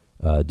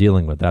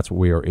dealing with. That's what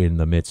we are in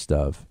the midst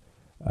of.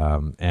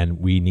 And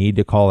we need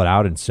to call it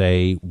out and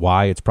say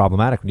why it's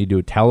problematic. We need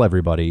to tell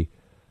everybody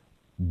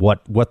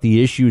what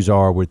the issues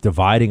are with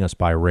dividing us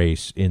by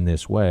race in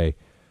this way.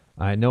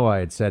 I know I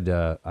had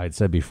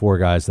said before,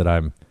 guys, that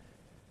I'm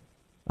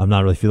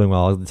not really feeling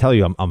well. I'll tell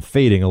you, I'm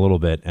fading a little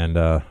bit, and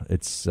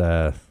it's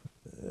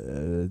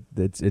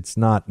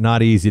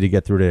not easy to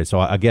get through today.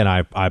 So again,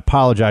 I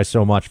apologize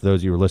so much for those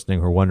of you who are listening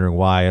who are wondering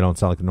why I don't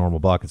sound like a normal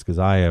Buck. It's because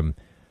I am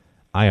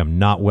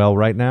not well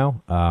right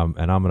now,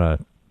 and I'm gonna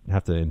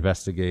have to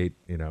investigate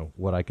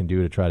what I can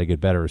do to try to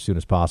get better as soon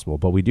as possible.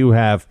 But we do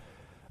have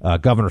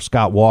Governor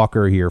Scott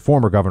Walker here,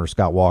 former Governor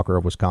Scott Walker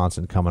of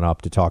Wisconsin, coming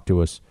up to talk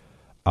to us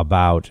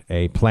about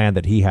a plan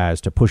that he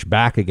has to push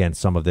back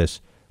against some of this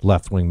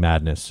left-wing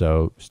madness.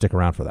 So stick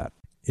around for that.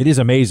 It is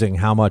amazing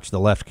how much the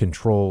left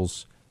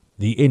controls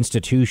the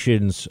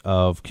institutions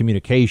of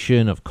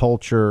communication, of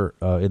culture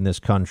in this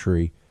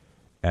country,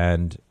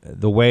 and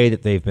the way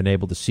that they've been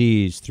able to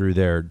seize through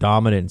their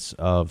dominance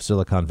of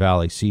Silicon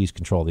Valley, seize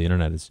control of the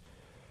internet is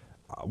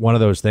one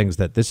of those things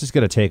that this is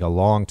going to take a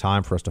long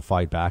time for us to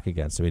fight back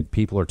against. I mean,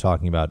 people are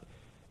talking about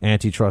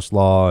antitrust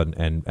law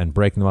and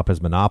breaking them up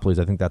as monopolies.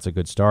 I think that's a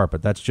good start,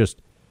 but that's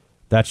just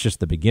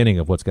the beginning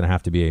of what's going to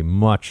have to be a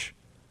much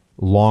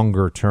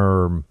longer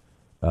term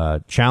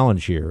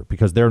challenge here,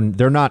 because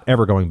they're not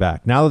ever going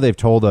back. Now that they've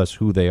told us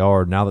who they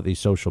are, now that these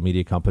social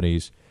media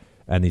companies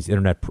and these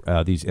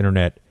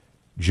internet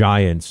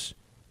giants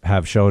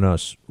have shown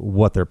us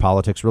what their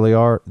politics really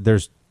are,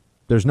 there's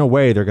no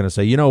way they're going to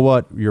say, you know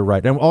what, you're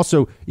right. And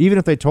also, even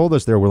if they told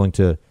us they're willing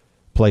to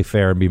play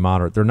fair and be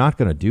moderate, they're not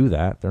going to do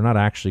that. They're not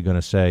actually going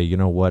to say, you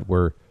know what,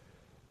 we're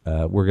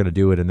going to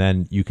do it, and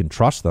then you can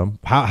trust them.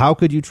 How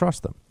could you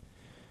trust them?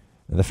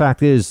 The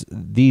fact is,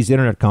 these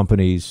internet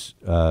companies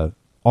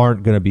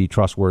aren't going to be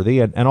trustworthy,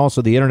 and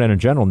also the internet in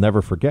general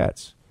never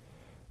forgets.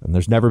 And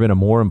there's never been a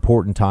more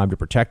important time to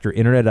protect your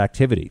internet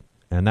activity.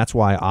 And that's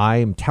why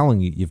I'm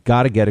telling you, you've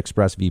got to get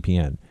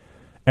ExpressVPN.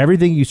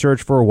 Everything you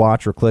search for,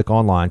 watch, or click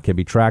online can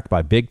be tracked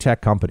by big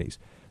tech companies.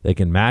 They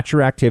can match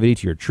your activity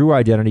to your true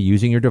identity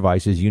using your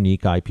device's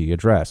unique IP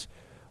address.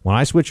 When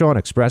I switch on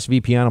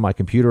ExpressVPN on my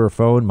computer or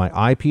phone,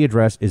 my IP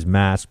address is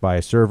masked by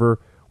a server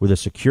with a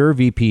secure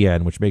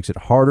VPN, which makes it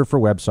harder for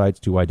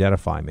websites to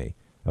identify me.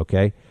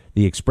 Okay?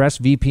 The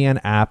ExpressVPN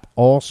app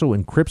also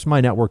encrypts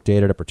my network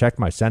data to protect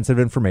my sensitive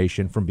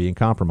information from being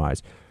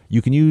compromised.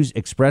 You can use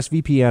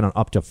ExpressVPN on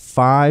up to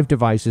 5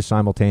 devices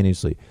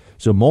simultaneously,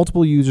 so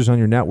multiple users on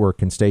your network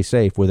can stay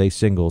safe with a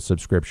single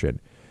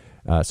subscription.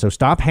 So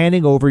stop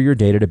handing over your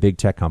data to big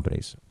tech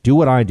companies. Do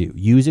what I do.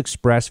 Use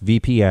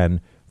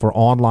ExpressVPN for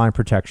online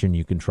protection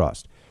you can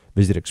trust.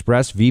 Visit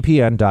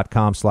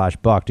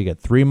expressvpn.com/buck to get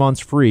 3 months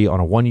free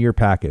on a 1-year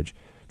package.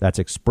 That's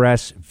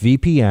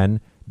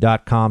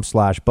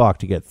expressvpn.com/buck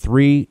to get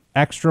 3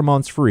 extra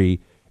months free.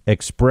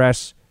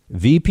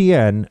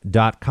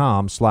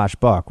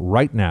 expressvpn.com/buck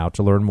right now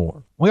to learn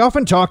more. We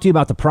often talk to you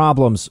about the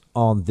problems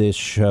on this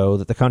show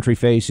that the country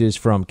faces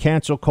from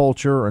cancel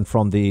culture and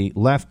from the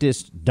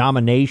leftist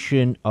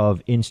domination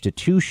of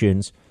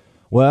institutions.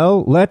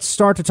 Well, let's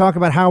start to talk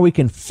about how we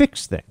can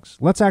fix things.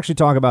 Let's actually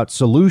talk about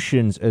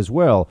solutions as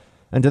well.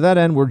 And to that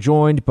end, we're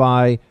joined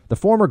by the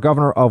former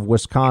governor of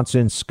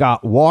Wisconsin,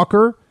 Scott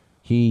Walker.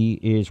 He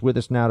is with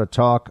us now to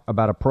talk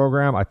about a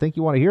program I think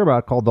you want to hear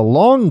about called The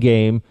Long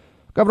Game.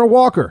 Governor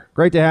Walker,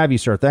 great to have you,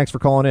 sir. Thanks for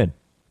calling in.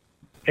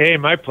 Hey,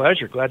 my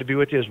pleasure. Glad to be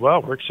with you as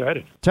well. We're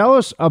excited. Tell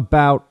us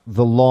about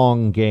The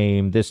Long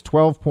Game, this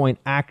 12-point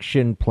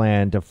action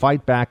plan to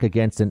fight back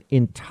against an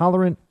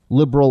intolerant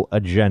liberal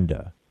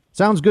agenda.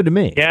 Sounds good to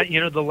me.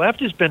 Yeah, the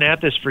left has been at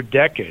this for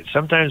decades.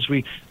 Sometimes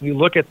we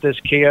look at this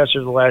chaos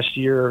over the last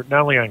year,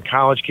 not only on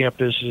college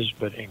campuses,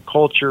 but in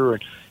culture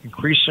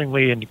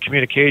increasingly into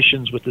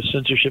communications with the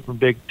censorship from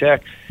big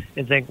tech,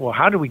 and think, well,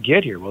 how did we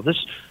get here? Well,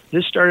 this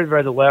started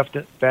by the left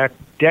back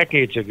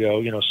decades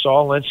ago.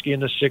 Saul Alinsky in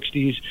the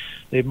 60s,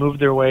 they've moved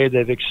their way,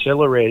 they've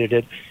accelerated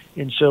it.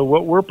 And so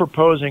what we're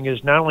proposing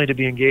is not only to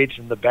be engaged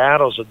in the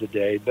battles of the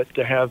day, but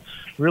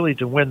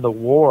to win the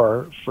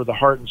war for the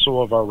heart and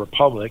soul of our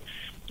republic.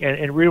 And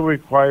it really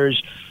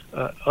requires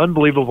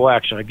unbelievable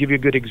action. I'll give you a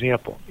good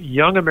example.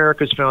 Young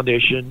America's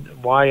Foundation,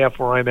 YF,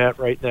 where I'm at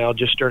right now,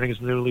 just starting as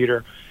a new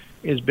leader,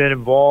 has been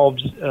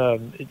involved,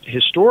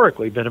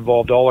 historically been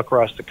involved all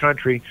across the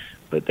country,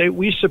 but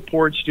we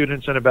support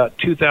students on about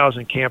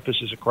 2,000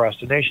 campuses across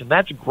the nation.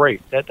 That's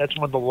great. That's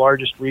one of the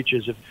largest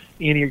reaches of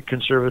any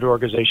conservative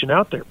organization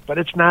out there, but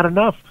it's not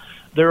enough.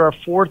 There are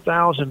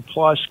 4,000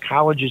 plus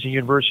colleges and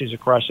universities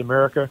across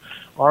America.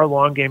 Our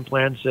long game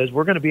plan says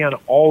we're going to be on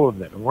all of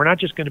them. And we're not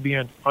just going to be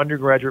on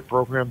undergraduate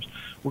programs.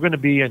 We're going to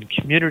be in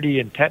community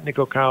and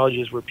technical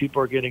colleges where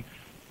people are getting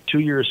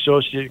 2-year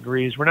associate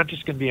degrees. We're not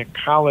just going to be in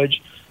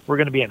college. We're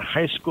going to be in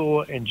high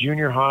school and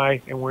junior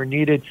high, and where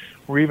needed,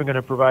 we're even going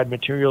to provide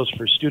materials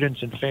for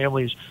students and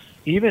families,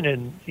 even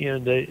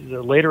in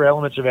the later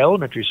elements of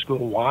elementary school.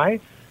 Why?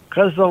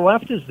 Because the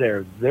left is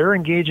there. They're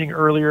engaging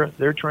earlier.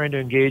 They're trying to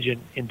engage in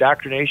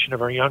indoctrination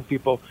of our young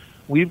people.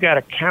 We've got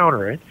to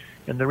counter it.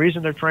 And the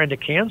reason they're trying to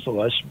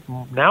cancel us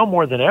now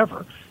more than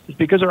ever is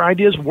because our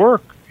ideas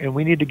work, and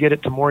we need to get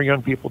it to more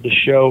young people to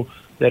show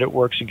that it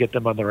works and get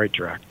them on the right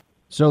track.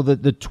 So the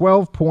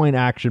 12-point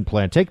action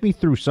plan, take me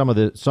through some of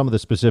the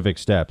specific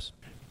steps.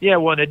 Yeah,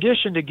 well, in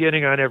addition to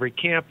getting on every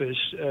campus,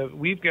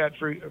 we've got,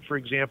 for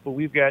example,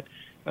 we've got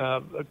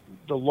the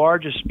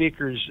largest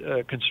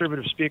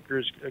conservative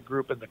speakers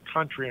group in the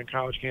country on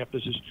college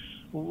campuses.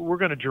 We're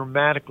going to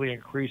dramatically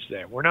increase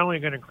that. We're not only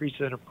going to increase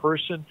that in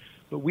person,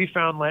 but we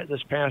found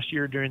this past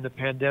year during the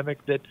pandemic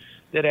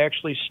that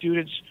actually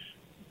students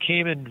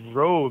came in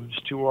droves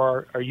to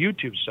our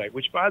YouTube site,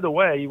 which, by the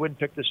way, you wouldn't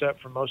pick this up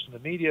from most of the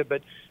media,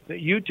 but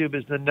that YouTube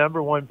is the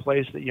number one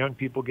place that young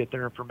people get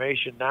their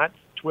information, not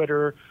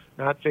Twitter,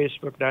 not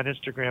Facebook, not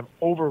Instagram,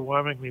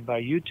 overwhelmingly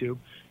by YouTube.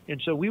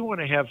 And so we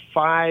want to have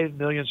 5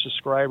 million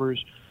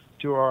subscribers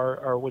to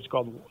our what's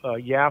called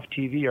YAF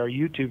TV, our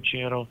YouTube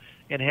channel,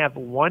 and have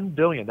 1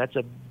 billion, that's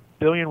a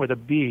billion with a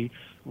B,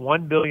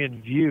 1 billion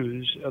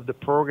views of the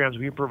programs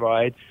we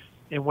provide.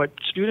 And what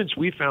students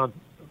we found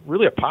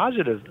really a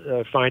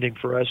positive finding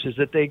for us is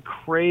that they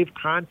crave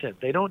content.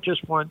 They don't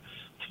just want,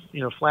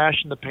 flash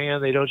in the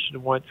pan. They don't just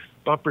want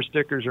bumper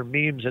stickers or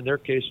memes. In their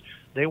case,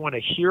 they want to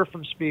hear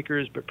from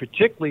speakers, but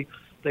particularly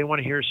they want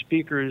to hear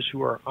speakers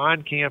who are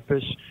on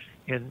campus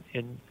and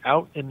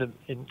out in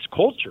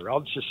culture,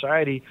 out in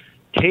society,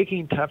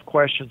 taking tough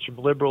questions from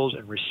liberals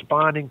and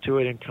responding to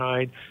it in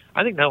kind.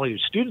 I think not only do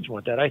students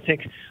want that, I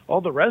think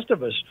all the rest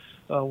of us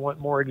want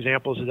more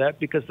examples of that,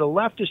 because the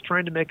left is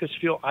trying to make us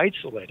feel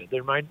isolated.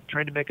 They're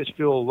trying to make us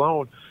feel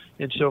alone.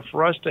 And so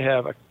for us to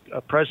have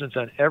a presence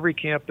on every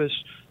campus,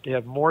 to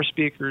have more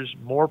speakers,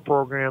 more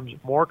programs,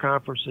 more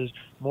conferences,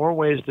 more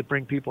ways to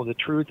bring people the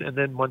truth, and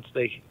then once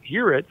they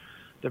hear it,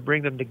 to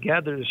bring them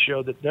together to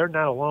show that they're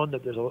not alone,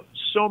 that there's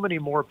so many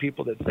more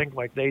people that think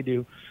like they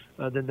do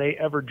than they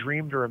ever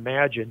dreamed or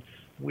imagined.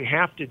 We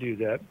have to do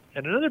that.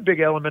 And another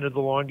big element of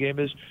the long game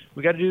is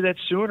we got to do that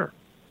sooner.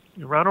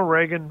 Ronald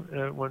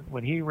Reagan,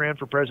 when he ran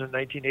for president in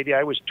 1980,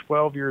 I was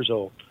 12 years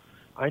old.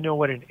 I know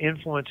what an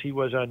influence he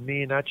was on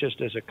me, not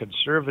just as a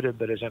conservative,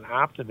 but as an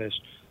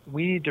optimist.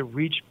 We need to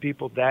reach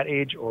people that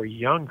age or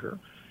younger.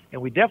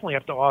 And we definitely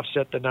have to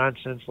offset the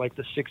nonsense like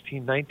the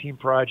 1619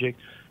 Project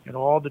and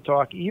all the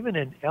talk, even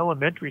in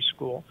elementary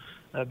school,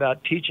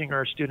 about teaching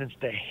our students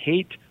to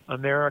hate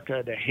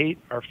America, to hate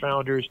our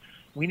founders.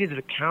 We needed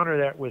to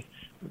counter that with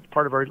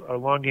part of our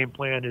long game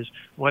plan. Is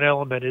one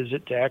element is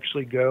it to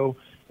actually go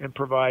and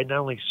provide not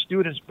only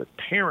students but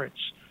parents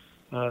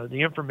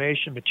the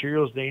information,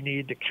 materials they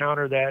need to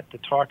counter that, to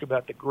talk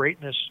about the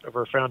greatness of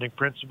our founding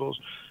principles,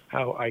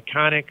 how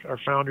iconic our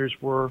founders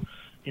were,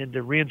 and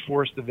to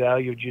reinforce the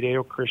value of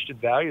Judeo-Christian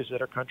values that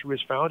our country was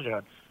founded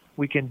on.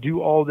 We can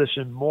do all this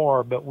and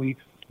more, but we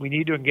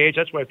need to engage.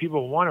 That's why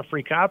people want a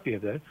free copy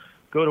of it.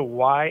 Go to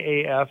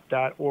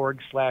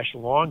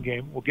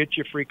yaf.org/longgame. We'll get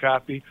you a free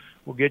copy.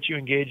 We'll get you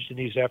engaged in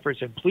these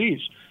efforts. And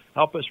please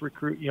help us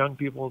recruit young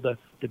people to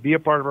be a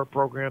part of our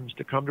programs,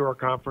 to come to our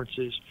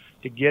conferences,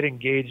 to get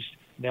engaged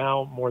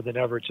now more than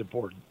ever. It's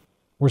important.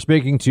 We're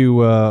speaking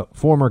to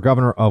former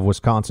governor of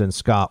Wisconsin,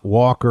 Scott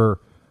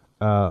Walker.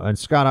 And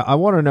Scott, I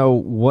want to know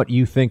what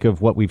you think of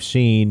what we've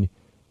seen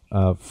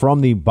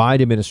from the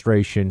Biden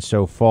administration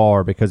so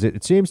far, because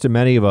it seems to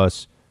many of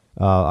us,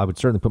 I would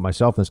certainly put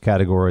myself in this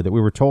category, that we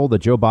were told that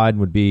Joe Biden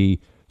would be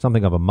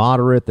something of a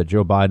moderate, that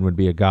Joe Biden would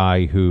be a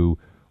guy who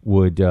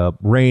would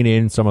rein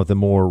in some of the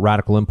more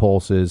radical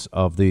impulses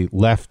of the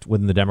left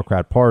within the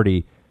Democrat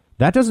Party.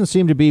 That doesn't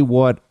seem to be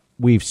what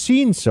we've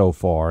seen so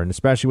far, and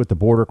especially with the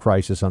border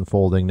crisis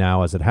unfolding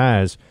now as it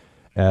has.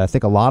 I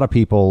think a lot of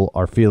people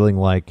are feeling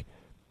like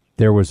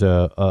there was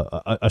a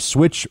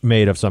switch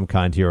made of some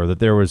kind here, or that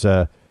there was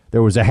a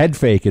head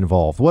fake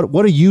involved.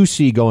 What do you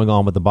see going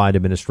on with the Biden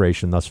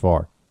administration thus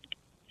far?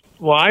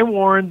 Well, I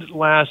warned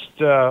last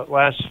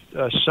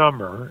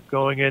summer,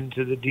 going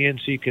into the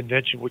DNC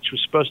convention, which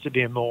was supposed to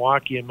be in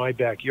Milwaukee in my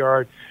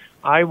backyard.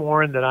 I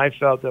warned that I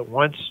felt that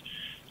once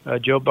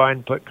Joe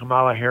Biden put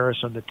Kamala Harris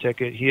on the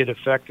ticket, he had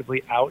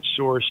effectively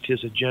outsourced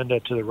his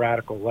agenda to the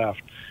radical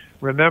left.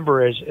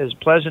 Remember, as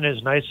pleasant,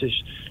 as nice as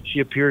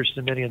she appears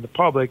to many in the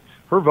public,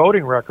 her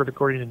voting record,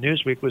 according to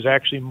Newsweek, was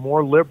actually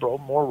more liberal,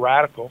 more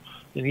radical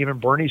than even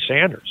Bernie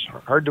Sanders.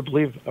 Hard to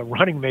believe a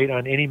running mate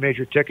on any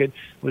major ticket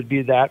would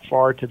be that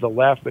far to the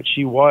left, but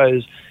she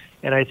was.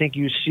 And I think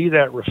you see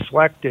that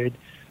reflected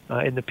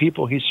in the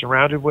people he's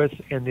surrounded with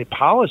and the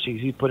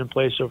policies he put in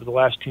place over the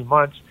last 2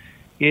 months.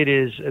 It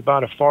is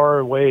about as far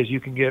away as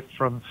you can get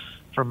from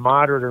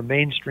moderate or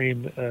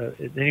mainstream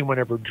anyone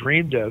ever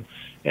dreamed of.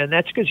 And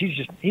that's because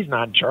he's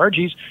not in charge.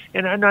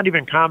 And I'm not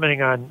even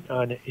commenting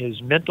on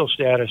his mental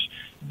status.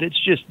 This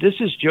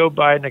is Joe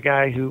Biden, a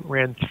guy who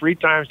ran 3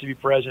 times to be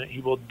president. He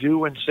will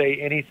do and say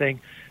anything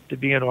to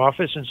be in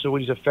office. And so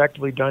what he's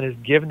effectively done is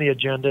given the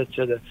agenda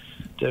to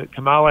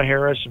Kamala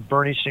Harris and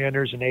Bernie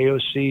Sanders and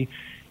AOC.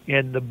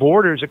 And the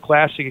border is a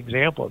classic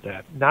example of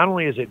that. Not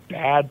only is it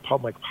bad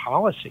public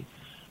policy,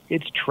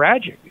 it's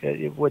tragic.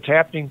 What's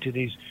happening to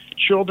these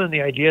children,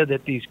 the idea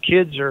that these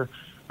kids are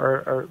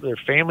their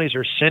families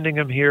are sending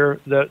them here.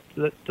 The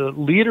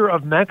leader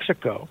of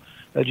Mexico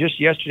just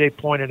yesterday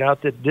pointed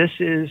out that this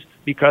is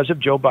because of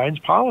Joe Biden's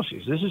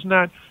policies. This is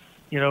not,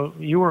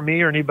 you or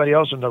me or anybody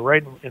else on the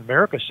right in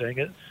America saying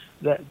it.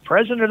 The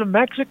president of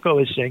Mexico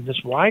is saying this.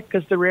 Why?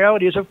 Because the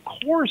reality is, of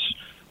course,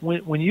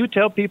 when you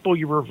tell people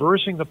you're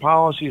reversing the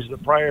policies of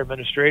the prior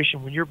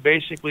administration, when you're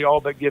basically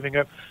all but giving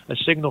up a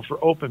signal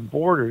for open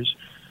borders,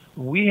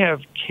 we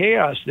have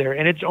chaos there,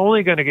 and it's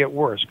only going to get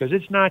worse because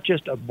it's not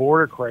just a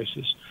border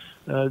crisis.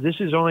 This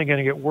is only going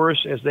to get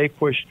worse as they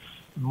push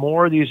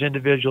more of these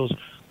individuals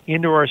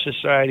into our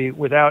society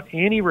without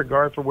any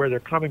regard for where they're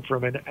coming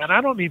from. And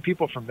I don't mean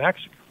people from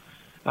Mexico.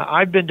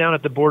 I've been down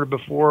at the border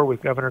before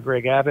with Governor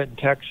Greg Abbott in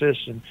Texas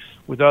and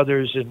with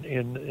others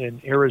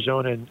in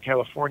Arizona and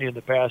California in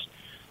the past.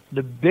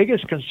 The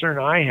biggest concern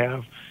I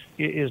have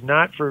is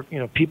not for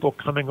people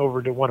coming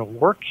over to want to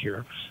work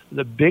here.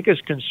 The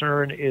biggest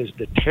concern is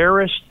the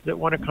terrorists that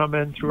want to come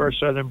in through our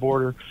southern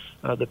border,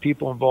 the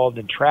people involved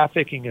in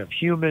trafficking of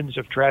humans,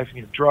 of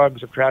trafficking of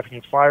drugs, of trafficking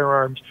of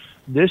firearms.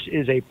 This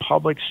is a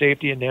public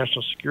safety and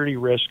national security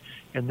risk,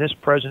 and this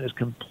president has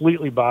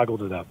completely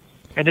boggled it up.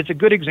 And it's a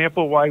good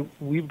example why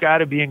we've got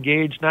to be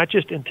engaged, not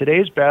just in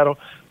today's battle,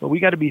 but we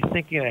got to be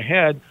thinking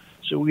ahead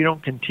so we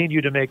don't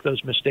continue to make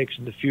those mistakes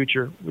in the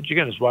future, which,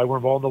 again, is why we're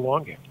involved in the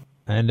long game.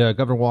 And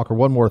Governor Walker,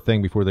 one more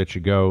thing before they let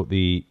you go.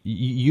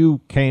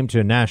 You came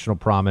to national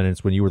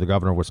prominence when you were the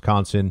governor of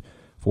Wisconsin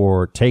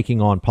for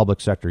taking on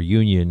public sector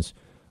unions.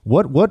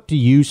 What do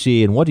you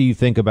see and what do you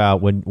think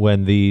about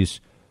when these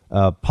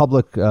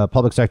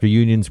public sector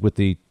unions with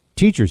the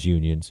teachers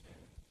unions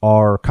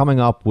are coming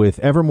up with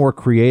ever more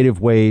creative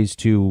ways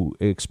to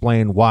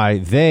explain why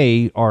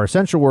they are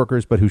essential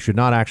workers, but who should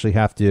not actually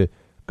have to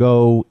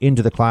go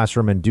into the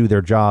classroom and do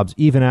their jobs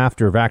even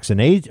after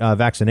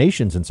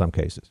vaccinations in some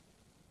cases?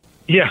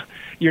 Yeah,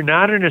 you're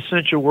not an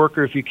essential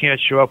worker if you can't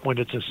show up when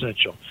it's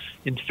essential.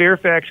 In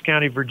Fairfax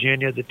County,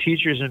 Virginia, the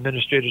teachers and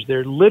administrators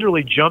there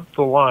literally jumped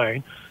the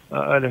line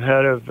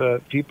ahead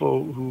of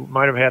people who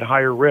might have had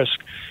higher risk,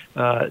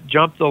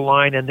 jumped the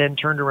line and then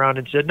turned around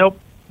and said, nope,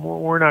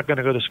 we're not going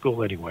to go to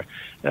school anyway.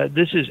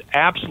 This is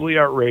absolutely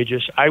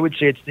outrageous. I would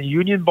say it's the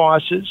union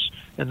bosses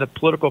and the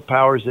political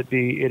powers that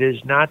be. It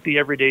is not the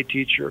everyday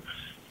teacher.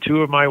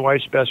 2 of my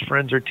wife's best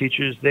friends are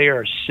teachers. They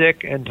are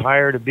sick and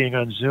tired of being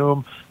on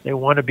Zoom. They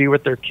want to be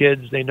with their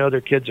kids. They know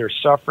their kids are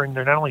suffering.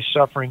 They're not only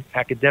suffering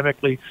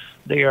academically,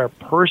 they are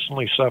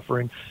personally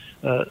suffering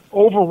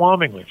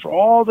overwhelmingly. For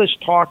all this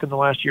talk in the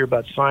last year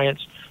about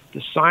science,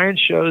 the science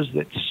shows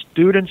that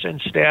students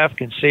and staff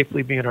can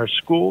safely be in our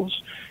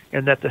schools,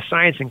 and that the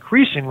science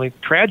increasingly,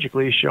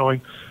 tragically, is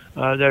showing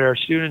that our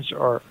students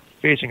are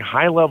facing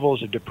high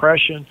levels of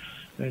depression,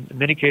 in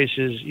many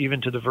cases even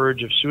to the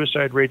verge of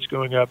suicide rates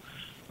going up.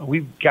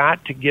 We've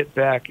got to get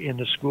back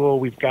into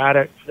school.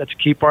 That's a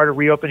key part of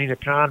reopening the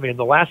economy. And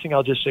the last thing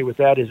I'll just say with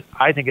that is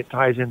I think it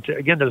ties into,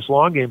 again, to this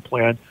long game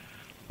plan.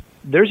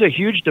 There's a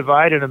huge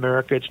divide in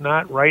America. It's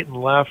not right and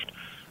left.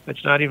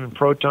 It's not even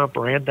pro-Trump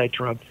or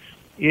anti-Trump.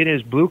 It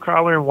is blue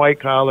collar and white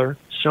collar.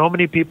 So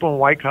many people in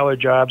white collar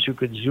jobs who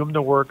could Zoom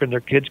to work and their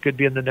kids could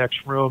be in the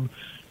next room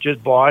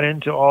just bought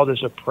into all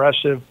this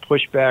oppressive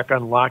pushback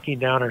on locking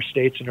down our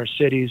states and our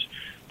cities.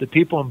 The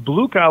people in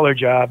blue-collar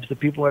jobs, the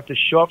people who have to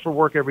show up for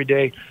work every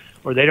day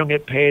or they don't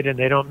get paid and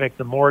they don't make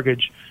the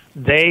mortgage,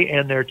 they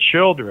and their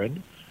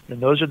children, and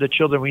those are the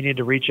children we need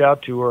to reach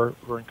out to who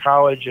are in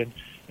college and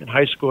in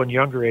high school and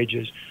younger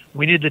ages.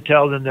 We need to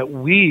tell them that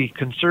we,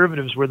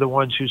 conservatives, were the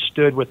ones who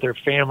stood with their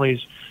families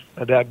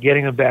about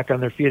getting them back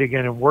on their feet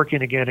again and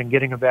working again and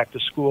getting them back to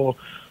school.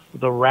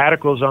 The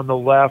radicals on the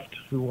left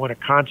who want to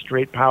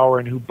concentrate power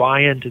and who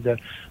buy into the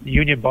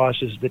union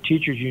bosses, the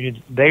teachers' unions,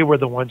 they were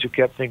the ones who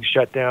kept things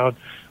shut down.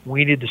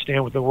 We need to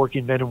stand with the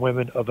working men and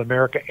women of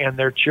America and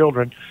their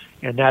children,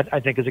 and that,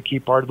 I think, is a key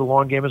part of the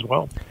long game as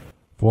well.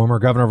 Former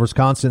Governor of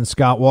Wisconsin,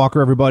 Scott Walker,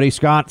 everybody.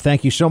 Scott,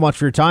 thank you so much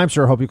for your time,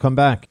 sir. Hope you come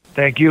back.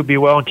 Thank you. Be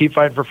well and keep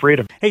fighting for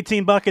freedom. Hey,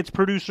 Team Buck, it's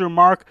producer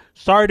Mark.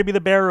 Sorry to be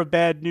the bearer of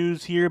bad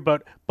news here,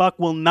 but Buck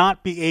will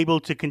not be able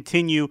to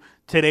continue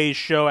today's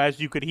show. As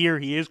you could hear,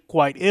 he is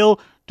quite ill.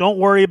 Don't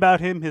worry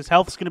about him. His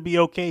health's going to be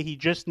okay. He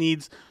just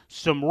needs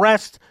some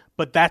rest.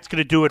 But that's going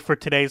to do it for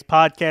today's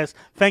podcast.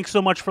 Thanks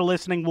so much for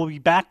listening. We'll be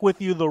back with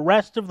you the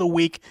rest of the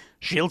week.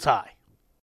 Shields high.